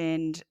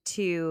conditioned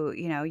to,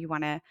 you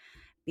wanna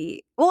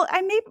be well,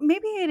 I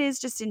maybe it is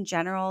just in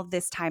general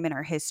this time in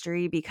our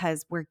history,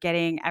 because we're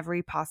getting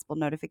every possible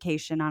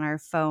notification on our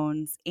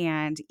phones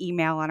and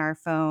email on our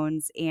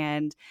phones,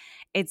 and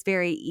it's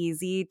very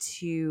easy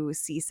to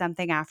see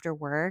something after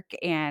work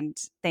and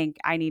think,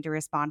 "I need to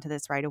respond to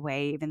this right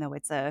away," even though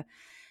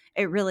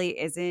it really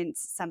isn't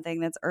something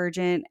that's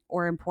urgent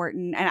or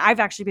important. And I've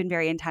actually been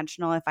very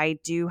intentional. If I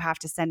do have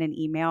to send an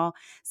email,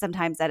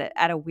 sometimes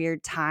at a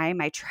weird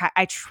time, I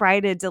try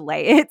to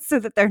delay it so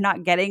that they're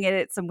not getting it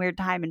at some weird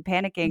time and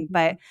panicking.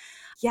 But Mhm.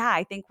 yeah,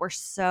 I think we're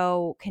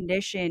so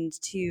conditioned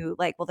to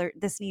like, well,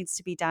 this needs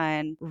to be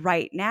done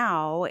right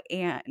now,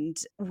 and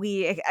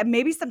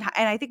maybe sometimes,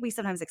 and I think we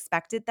sometimes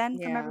expect it then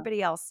from Yeah.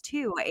 everybody else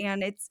too.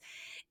 And it's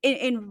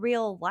in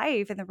real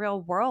life, in the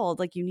real world,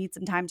 like you need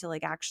some time to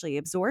like actually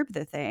absorb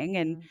the thing,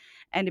 Mhm.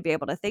 and to be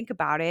able to think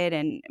about it,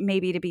 and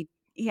maybe to be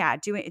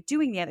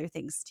doing the other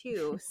things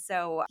too.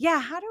 So yeah,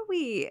 how do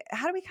we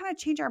kind of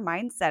change our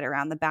mindset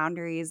around the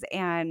boundaries,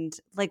 and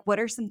like what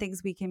are some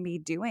things we can be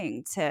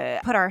doing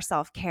to put our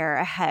self-care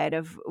ahead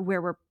of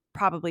where we're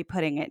probably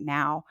putting it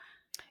now?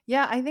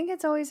 Yeah, I think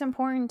it's always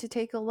important to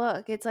take a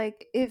look. It's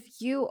like if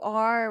you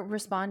are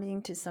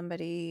responding to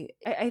somebody,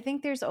 I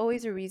think there's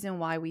always a reason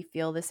why we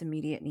feel this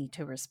immediate need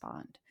to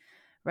respond,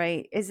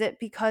 right? Is it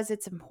because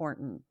it's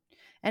important?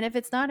 And if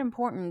it's not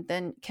important,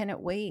 then can it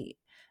wait?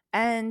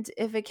 And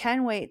if it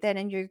can wait, then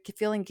and you're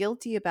feeling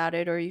guilty about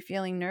it or you're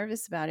feeling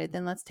nervous about it,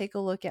 then let's take a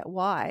look at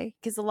why.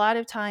 Because a lot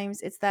of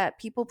times it's that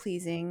people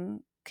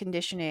pleasing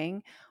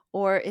conditioning,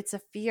 or it's a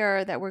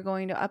fear that we're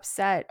going to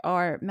upset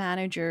our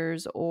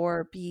managers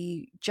or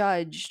be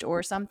judged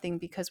or something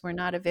because we're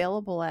not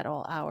available at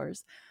all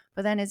hours.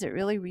 But then is it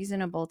really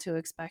reasonable to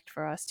expect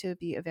for us to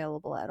be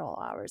available at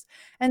all hours?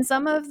 And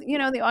some of,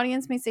 the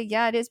audience may say,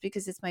 yeah, it is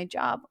because it's my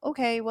job.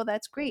 Okay, well,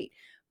 that's great.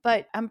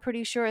 But I'm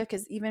pretty sure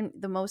because even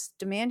the most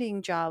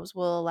demanding jobs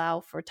will allow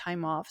for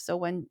time off. So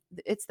when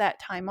it's that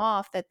time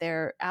off that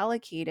they're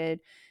allocated,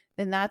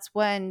 then that's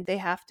when they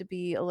have to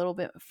be a little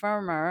bit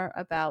firmer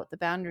about the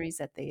boundaries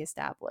that they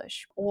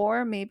establish.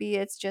 Or maybe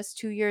it's just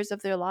 2 years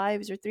of their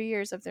lives or 3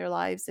 years of their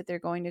lives that they're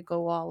going to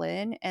go all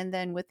in. And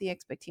then with the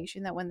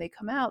expectation that when they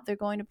come out, they're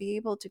going to be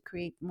able to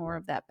create more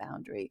of that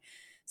boundary.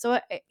 So,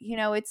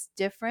 it's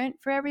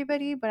different for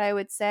everybody, but I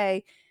would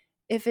say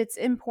if it's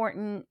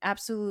important,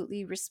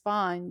 absolutely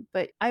respond.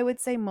 But I would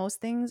say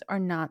most things are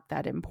not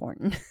that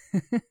important.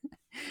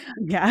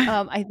 Yeah.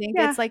 I think Yeah.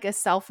 it's like a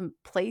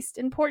self-placed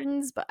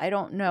importance, but I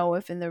don't know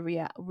if in the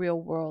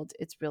real world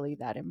it's really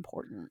that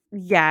important.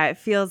 Yeah, it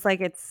feels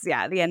like it's,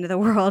 yeah, the end of the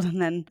world, and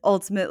then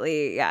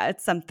ultimately, yeah,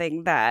 it's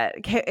something that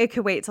it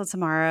could wait till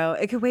tomorrow.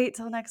 It could wait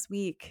till next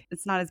week.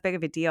 It's not as big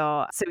of a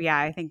deal. So, yeah,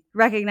 I think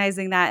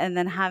recognizing that and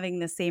then having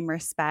the same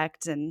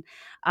respect and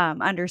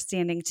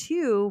understanding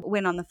too,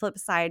 when on the flip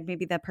side,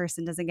 maybe the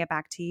person doesn't get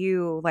back to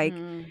you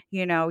like, Mm,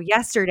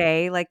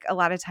 yesterday, like a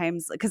lot of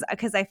times,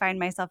 because I find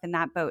myself in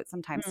that boat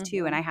sometimes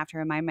too, and I mhm. have to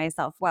remind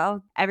myself,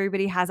 well,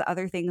 everybody has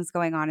other things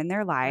going on in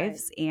their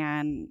Right. lives,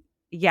 and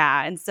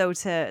yeah, and so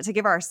to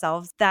give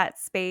ourselves that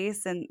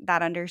space and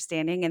that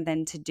understanding and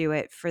then to do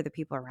it for the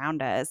people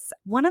around us.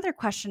 One other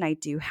question I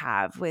do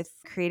have with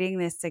creating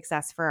this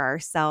success for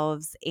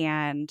ourselves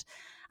and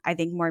I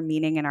think more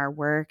meaning in our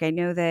work. I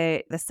know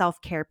that the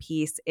self-care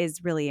piece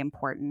is really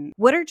important.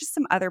 What are just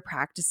some other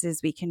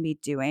practices we can be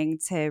doing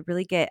to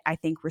really get, I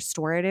think,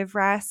 restorative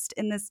rest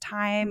in this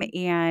time Mhm.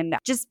 and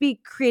just be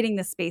creating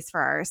the space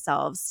for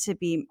ourselves to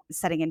be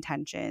setting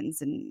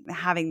intentions and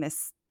having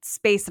this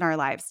space in our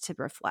lives to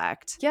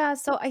reflect? Yeah,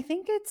 so I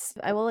think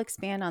I will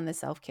expand on the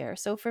self care.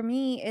 So for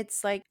me,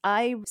 it's like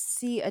I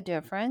see a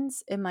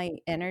difference in my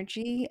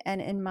energy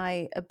and in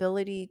my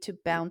ability to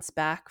bounce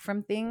back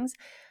from things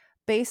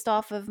based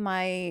off of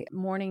my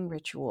morning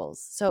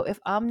rituals. So if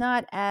I'm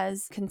not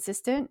as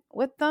consistent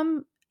with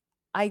them,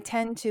 I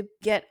tend to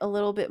get a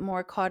little bit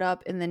more caught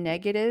up in the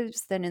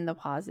negatives than in the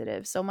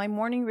positives. So my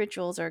morning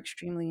rituals are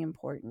extremely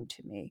important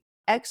to me.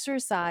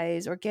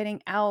 Exercise or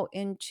getting out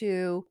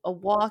into a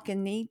walk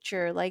in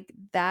nature, like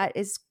that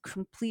is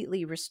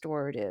completely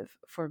restorative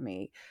for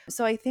me.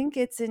 So I think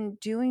it's in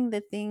doing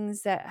the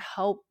things that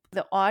help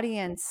the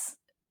audience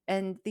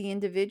and the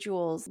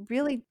individuals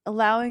really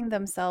allowing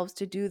themselves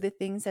to do the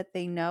things that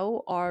they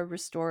know are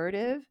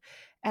restorative,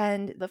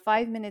 and the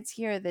 5 minutes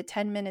here, the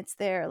 10 minutes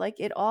there, like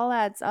it all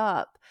adds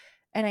up.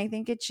 And I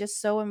think it's just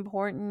so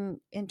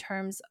important in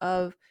terms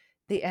of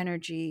the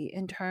energy,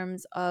 in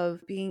terms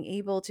of being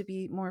able to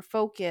be more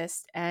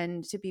focused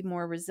and to be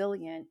more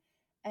resilient.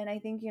 And I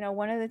think,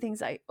 one of the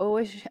things I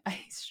always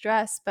I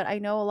stress, but I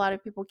know a lot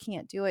of people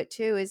can't do it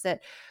too, is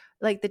that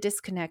like the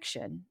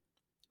disconnection.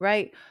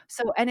 Right.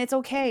 So, and it's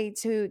okay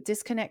to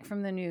disconnect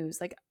from the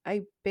news. Like,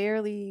 I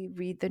barely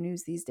read the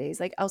news these days.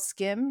 Like, I'll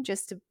skim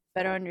just to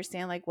better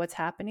understand like what's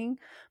happening,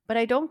 but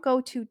I don't go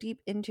too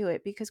deep into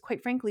it because,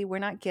 quite frankly, we're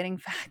not getting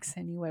facts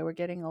anyway. We're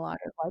getting a lot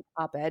of like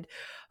op-ed.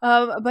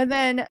 But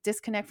then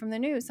disconnect from the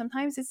news.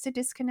 Sometimes it's to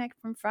disconnect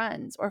from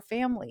friends or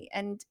family,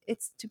 and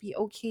it's to be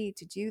okay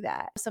to do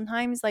that.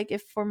 Sometimes, like,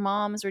 if for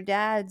moms or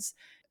dads,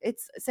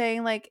 it's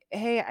saying like,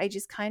 "Hey, I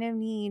just kind of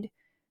need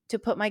to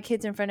put my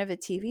kids in front of a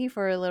TV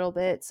for a little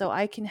bit so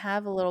I can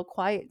have a little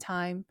quiet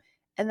time."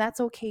 And that's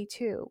okay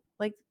too.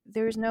 Like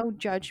there's no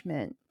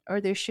judgment, or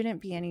there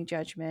shouldn't be any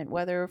judgment,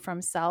 whether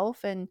from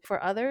self, and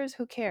for others,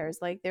 who cares?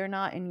 Like they're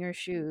not in your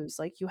shoes.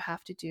 Like you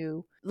have to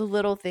do the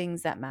little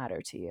things that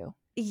matter to you.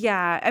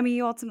 Yeah, I mean,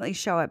 you ultimately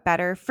show it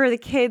better for the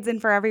kids and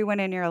for everyone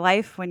in your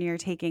life when you're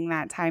taking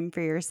that time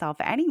for yourself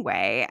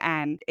anyway,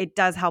 and it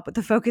does help with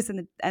the focus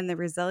and the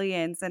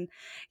resilience. And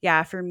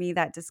yeah, for me,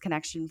 that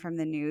disconnection from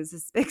the news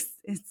is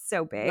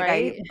so big.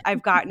 Right?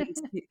 I've gotten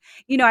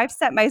to, I've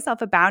set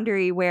myself a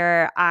boundary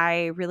where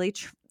I really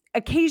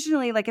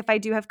occasionally, like if I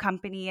do have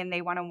company and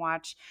they want to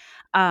watch,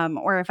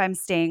 or if I'm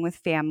staying with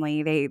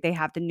family, they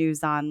have the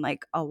news on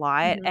like a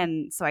lot, Mhm.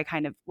 and so I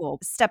kind of will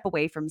step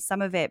away from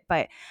some of it,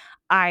 but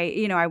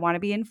I want to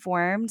be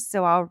informed,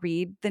 so I'll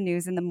read the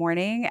news in the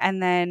morning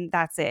and then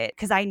that's it.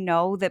 Cause I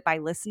know that by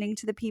listening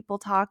to the people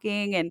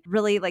talking and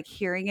really like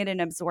hearing it and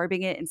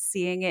absorbing it and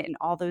seeing it in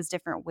all those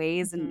different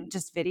ways and Mhm.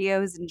 just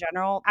videos in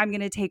general, I'm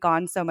going to take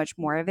on so much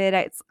more of it.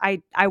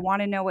 I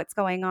want to know what's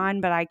going on,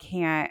 but I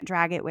can't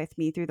drag it with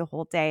me through the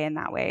whole day in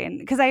that way. And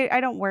because I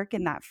don't work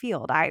in that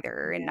field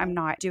either, and Yeah. I'm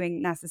not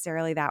doing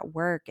necessarily that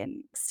work,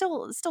 and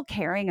still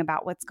caring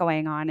about what's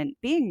going on and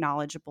being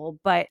knowledgeable,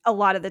 but a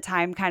lot of the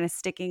time kind of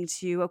sticking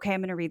to, okay,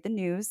 I'm going to read the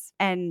news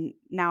and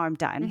now I'm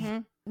done.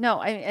 Mhm.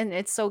 No, and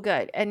it's so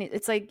good. And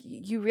it's like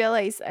you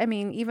realize, I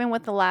mean, even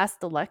with the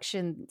last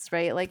elections,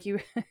 right? Like you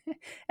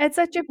it's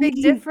such a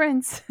big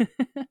difference.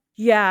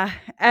 Yeah,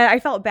 and I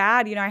felt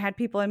bad, I had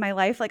people in my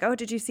life like, "Oh,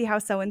 did you see how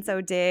so and so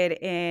did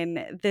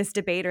in this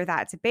debate or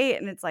that debate?"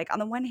 And it's like, on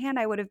the one hand,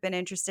 I would have been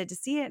interested to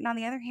see it, and on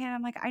the other hand,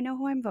 I'm like, "I know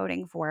who I'm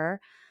voting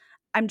for.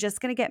 I'm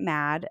just gonna get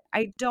mad.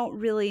 I don't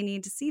really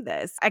need to see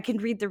this. I can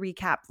read the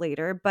recap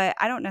later, but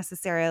I don't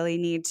necessarily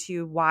need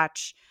to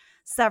watch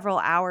several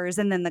hours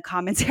and then the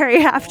commentary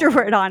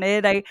Yeah. afterward on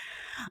it.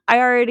 I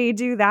already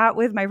do that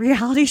with my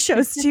reality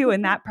shows too,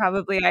 and that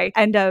probably I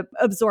end up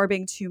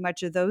absorbing too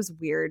much of those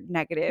weird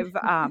negative,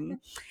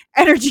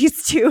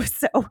 energies too.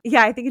 So,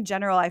 yeah, I think in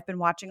general, I've been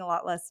watching a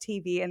lot less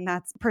TV, and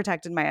that's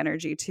protected my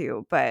energy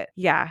too. But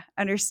yeah,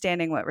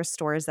 understanding what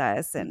restores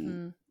us and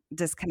Mhm.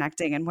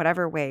 disconnecting in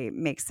whatever way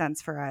makes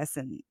sense for us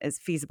and is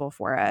feasible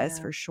for us Yeah.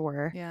 for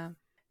sure. Yeah.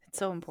 It's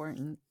so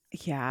important.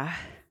 Yeah.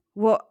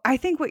 Well, I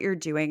think what you're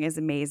doing is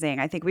amazing.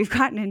 I think we've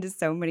gotten into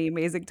so many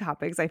amazing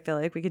topics. I feel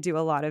like we could do a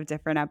lot of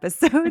different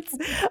episodes.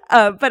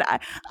 But I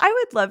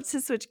would love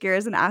to switch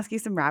gears and ask you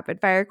some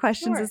rapid fire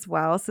questions Sure. as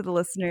well. So the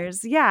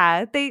listeners,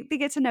 yeah, they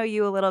get to know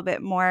you a little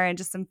bit more and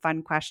just some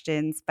fun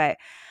questions. But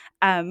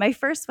my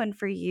first one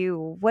for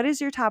you, what is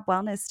your top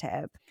wellness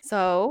tip?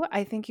 So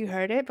I think you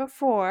heard it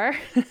before,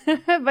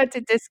 but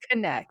to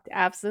disconnect,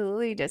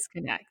 absolutely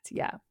disconnect.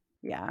 Yeah.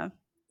 Yeah,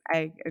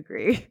 I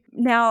agree.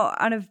 Now,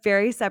 on a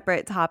very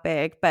separate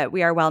topic, but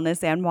we are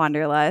wellness and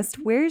wanderlust,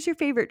 where's your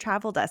favorite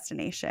travel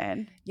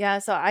destination? Yeah,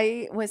 so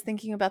I was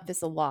thinking about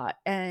this a lot.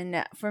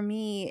 And for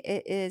me,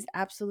 it is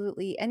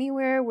absolutely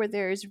anywhere where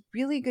there's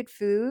really good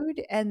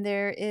food and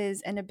there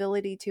is an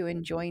ability to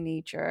enjoy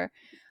nature.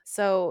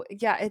 So,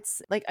 yeah,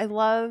 it's like I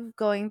love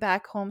going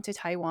back home to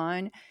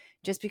Taiwan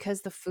just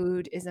because the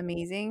food is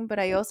amazing. But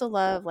I also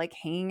love like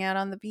hanging out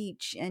on the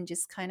beach and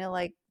just kind of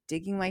like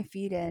digging my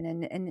feet in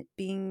and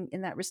being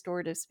in that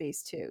restorative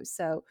space too.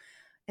 So,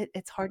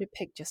 it's hard to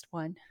pick just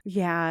one.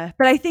 Yeah,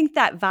 but I think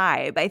that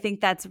vibe, I think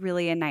that's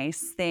really a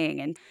nice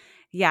thing, and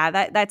yeah,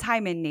 that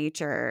time in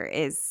nature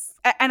is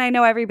and I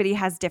know everybody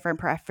has different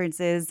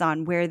preferences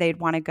on where they'd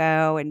wanna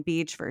go and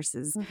beach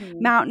versus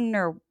Hmm. mountain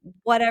or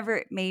whatever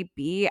it may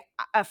be.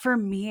 For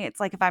me, it's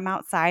like if I'm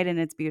outside and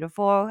it's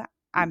beautiful,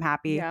 I'm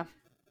happy. Yeah.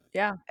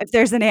 Yeah. If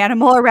there's an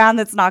animal around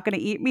that's not gonna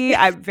eat me,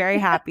 I'm very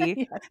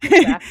happy. Yes,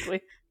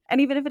 exactly. And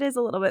even if it is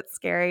a little bit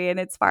scary and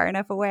it's far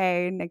enough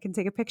away and I can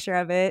take a picture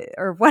of it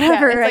or Yeah,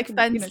 whatever, it's I like can,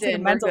 fenced take a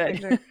in, we're mental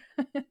good. picture.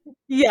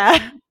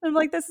 Yeah. I'm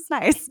like, "This is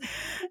nice."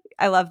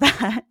 I love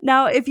that.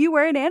 Now, if you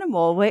were an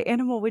animal, what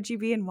animal would you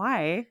be and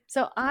why?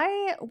 So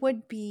I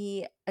would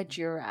be a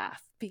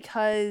giraffe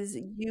because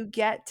you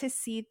get to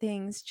see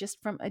things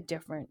just from a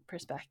different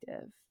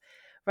perspective,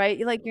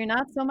 right? Like you're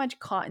not so much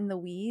caught in the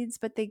weeds,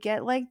 but they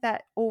get like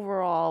that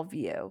overall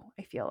view,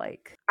 I feel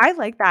like. I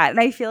like that, and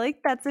I feel like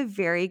that's a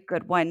very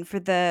good one for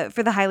the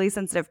highly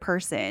sensitive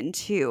person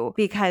too,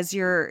 because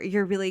you're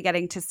really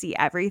getting to see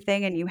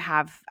everything and you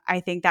have, I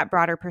think, that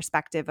broader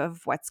perspective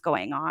of what's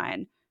going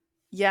on.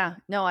 Yeah,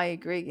 no, I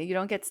agree. You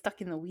don't get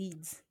stuck in the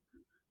weeds.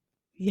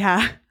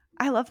 Yeah,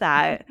 I love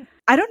that.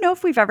 I don't know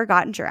if we've ever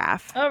gotten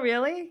giraffe. Oh,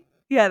 really?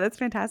 Yeah, that's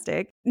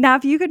fantastic. Now,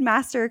 if you could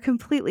master a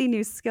completely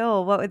new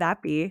skill, what would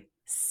that be?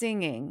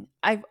 Singing.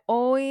 I've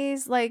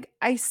always not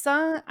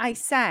sung, I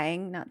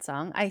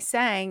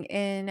sang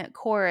in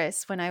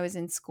chorus when I was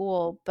in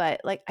school,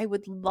 but like I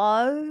would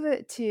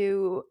love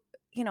to,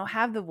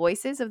 have the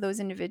voices of those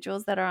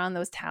individuals that are on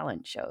those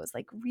talent shows,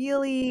 like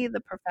really the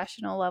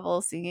professional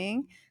level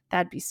singing.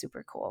 That'd be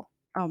super cool.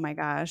 Oh my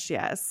gosh,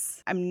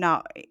 yes. I'm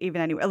not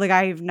even anywhere like,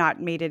 I've not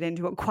made it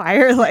into a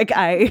choir, like,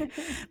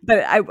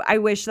 but I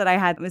wish that I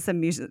had some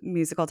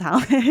musical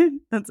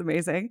talent. That's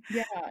amazing.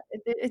 Yeah,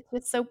 it's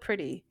just so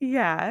pretty.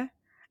 Yeah.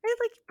 It,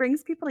 like,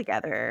 brings people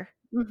together.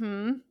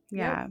 Mhm. Yep,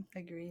 Yeah.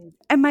 agreed.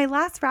 And my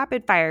last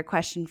rapid fire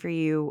question for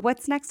you,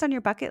 what's next on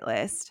your bucket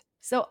list?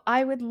 So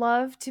I would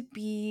love to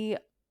be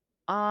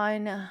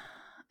on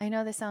I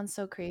know this sounds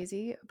so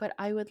crazy, but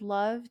I would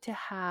love to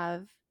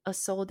have a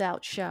sold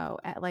out show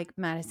at like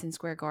Madison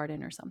Square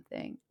Garden or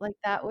something. Like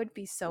that would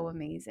be so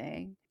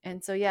amazing.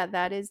 And so yeah,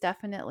 that is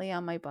definitely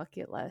on my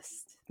bucket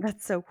list.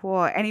 That's so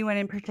cool. Anyone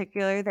in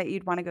particular that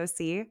you'd wanna go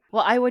see?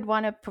 Well, I would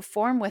want to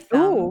perform with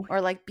them Ooh, or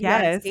like be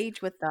on yes.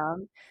 stage with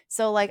them.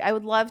 So like I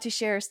would love to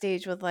share a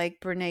stage with like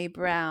Brene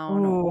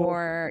Brown Ooh.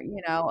 or,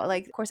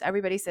 like of course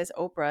everybody says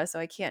Oprah, so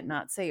I can't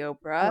not say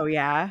Oprah. Oh,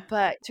 yeah.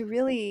 But to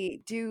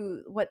really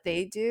do what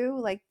they do,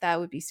 like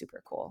that would be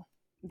super cool.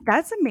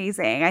 That's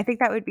amazing. I think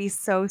that would be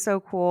so,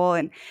 so cool,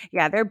 and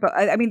yeah, they're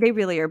I mean, they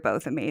really are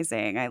both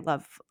amazing. I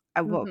will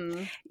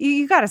Mhm.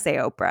 you gotta say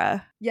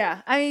Oprah.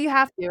 Yeah, I mean, you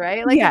have to,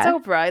 right? Like, it's Yeah.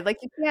 Oprah, like,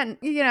 you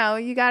can't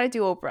you gotta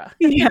do Oprah.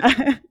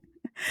 Yeah.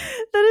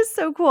 That is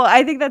so cool.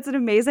 I think that's an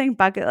amazing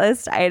bucket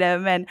list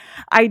item, and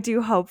I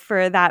do hope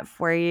for that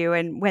for you,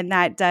 and Thank you.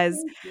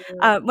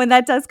 when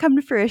that does come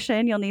to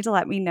fruition, you'll need to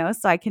let me know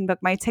so I can book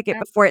my ticket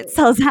before it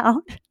Absolutely. sells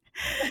out.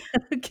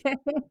 Okay.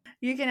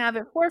 You can have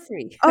it for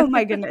free. Oh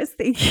my goodness,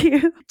 thank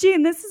you.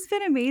 Jean, this has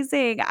been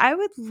amazing. I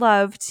would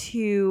love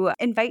to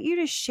invite you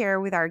to share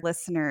with our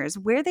listeners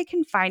where they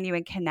can find you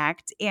and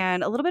connect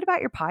and a little bit about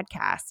your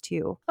podcast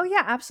too. Oh,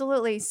 yeah,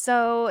 absolutely.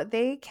 So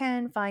they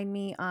can find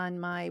me on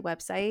my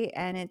website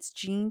and it's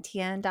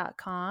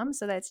jeantien.com.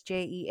 So that's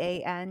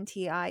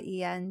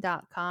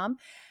JeanTien.com.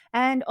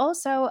 And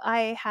also,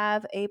 I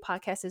have a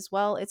podcast as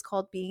well. It's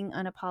called Being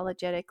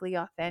Unapologetically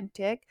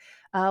Authentic.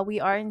 We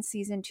are in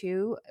season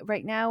 2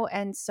 right now.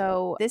 And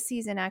so this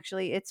season,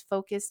 actually, it's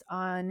focused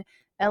on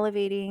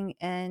elevating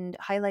and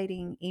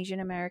highlighting Asian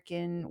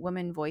American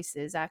women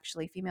voices,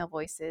 actually female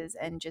voices,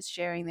 and just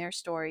sharing their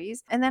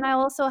stories. And then I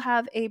also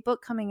have a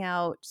book coming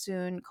out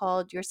soon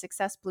called Your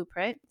Success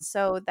Blueprint.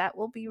 So that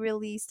will be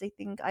released, I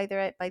think,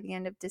 either by the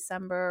end of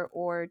December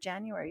or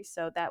January.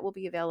 So that will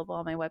be available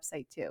on my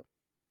website too.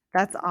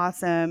 That's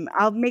awesome.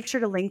 I'll make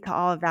sure to link to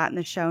all of that in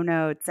the show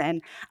notes.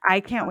 And I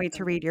can't wait to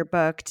Awesome. read your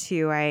book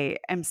too. I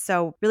am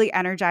so really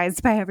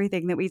energized by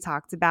everything that we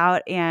talked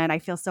about. And I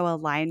feel so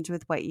aligned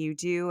with what you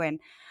do. And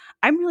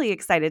I'm really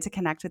excited to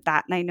connect with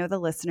that. And I know the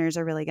listeners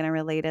are really going to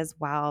relate as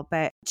well.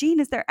 But Jean,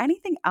 is there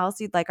anything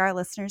else you'd like our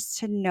listeners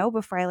to know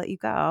before I let you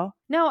go?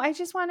 No, I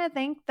just want to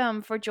thank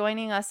them for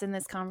joining us in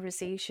this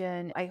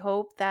conversation. I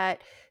hope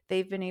that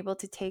they've been able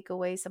to take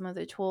away some of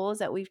the tools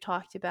that we've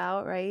talked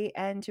about, right?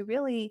 And to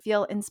really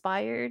feel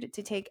inspired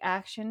to take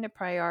action to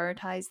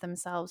prioritize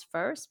themselves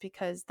first,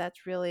 because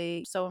that's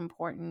really so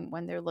important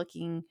when they're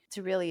looking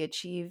to really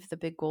achieve the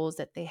big goals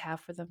that they have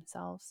for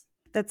themselves.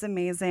 That's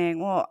amazing.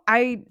 Well,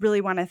 I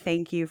really want to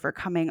thank you for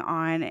coming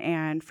on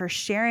and for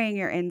sharing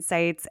your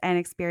insights and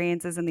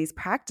experiences in these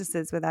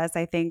practices with us.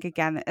 I think,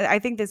 again, I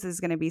think this is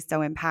going to be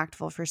so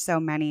impactful for so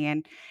many,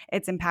 and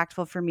it's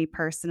impactful for me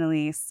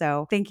personally.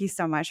 So thank you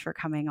so much for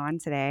coming on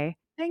today.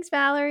 Thanks,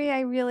 Valerie. I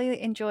really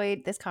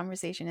enjoyed this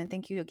conversation, and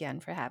thank you again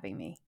for having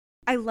me.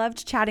 I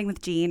loved chatting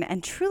with Jean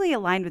and truly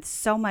aligned with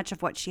so much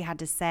of what she had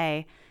to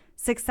say.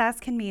 Success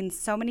can mean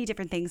so many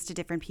different things to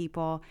different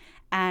people.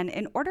 And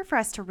in order for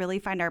us to really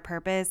find our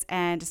purpose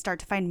and to start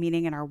to find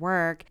meaning in our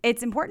work,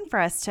 it's important for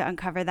us to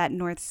uncover that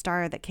North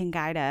Star that can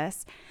guide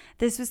us.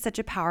 This was such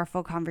a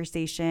powerful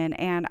conversation,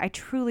 and I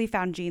truly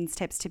found Jean's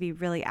tips to be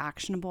really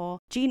actionable.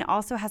 Jean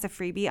also has a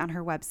freebie on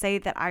her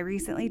website that I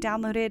recently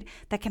downloaded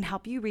that can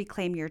help you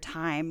reclaim your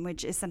time,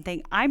 which is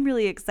something I'm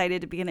really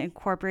excited to begin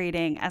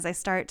incorporating as I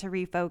start to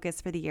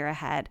refocus for the year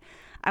ahead.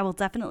 I will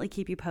definitely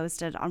keep you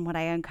posted on what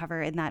I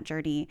uncover in that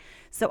journey.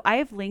 So I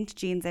have linked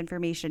Jean's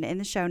information in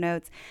the show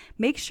notes.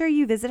 Make sure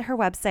you visit her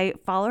website,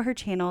 follow her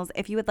channels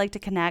if you would like to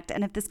connect,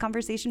 and if this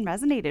conversation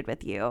resonated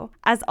with you.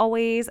 As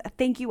always,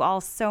 thank you all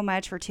so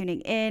much for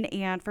tuning in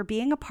and for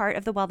being a part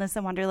of the Wellness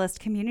and Wanderlust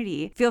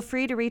community. Feel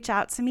free to reach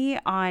out to me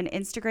on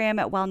Instagram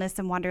at Wellness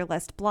and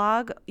Wanderlust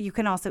blog. You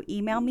can also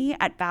email me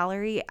at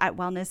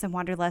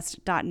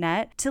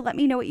valerie@wellnessandwanderlust.net to let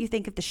me know what you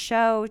think of the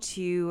show,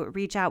 to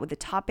reach out with a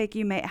topic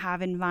you might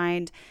have in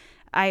mind.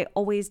 I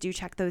always do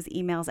check those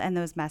emails and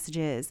those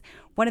messages.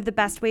 One of the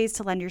best ways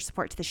to lend your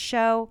support to the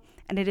show,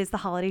 and it is the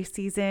holiday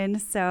season,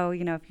 so,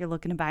 if you're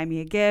looking to buy me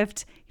a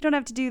gift, you don't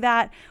have to do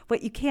that.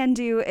 What you can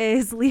do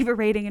is leave a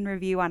rating and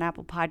review on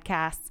Apple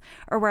Podcasts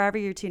or wherever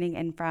you're tuning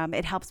in from.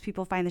 It helps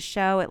people find the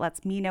show. It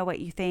lets me know what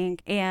you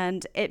think,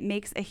 and it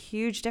makes a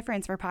huge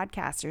difference for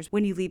podcasters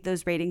when you leave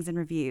those ratings and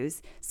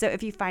reviews. So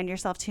if you find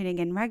yourself tuning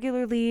in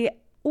regularly,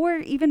 or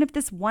even if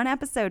this one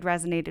episode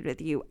resonated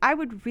with you, I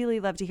would really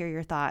love to hear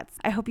your thoughts.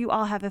 I hope you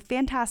all have a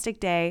fantastic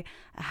day,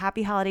 a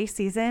happy holiday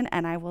season,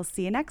 and I will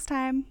see you next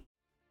time.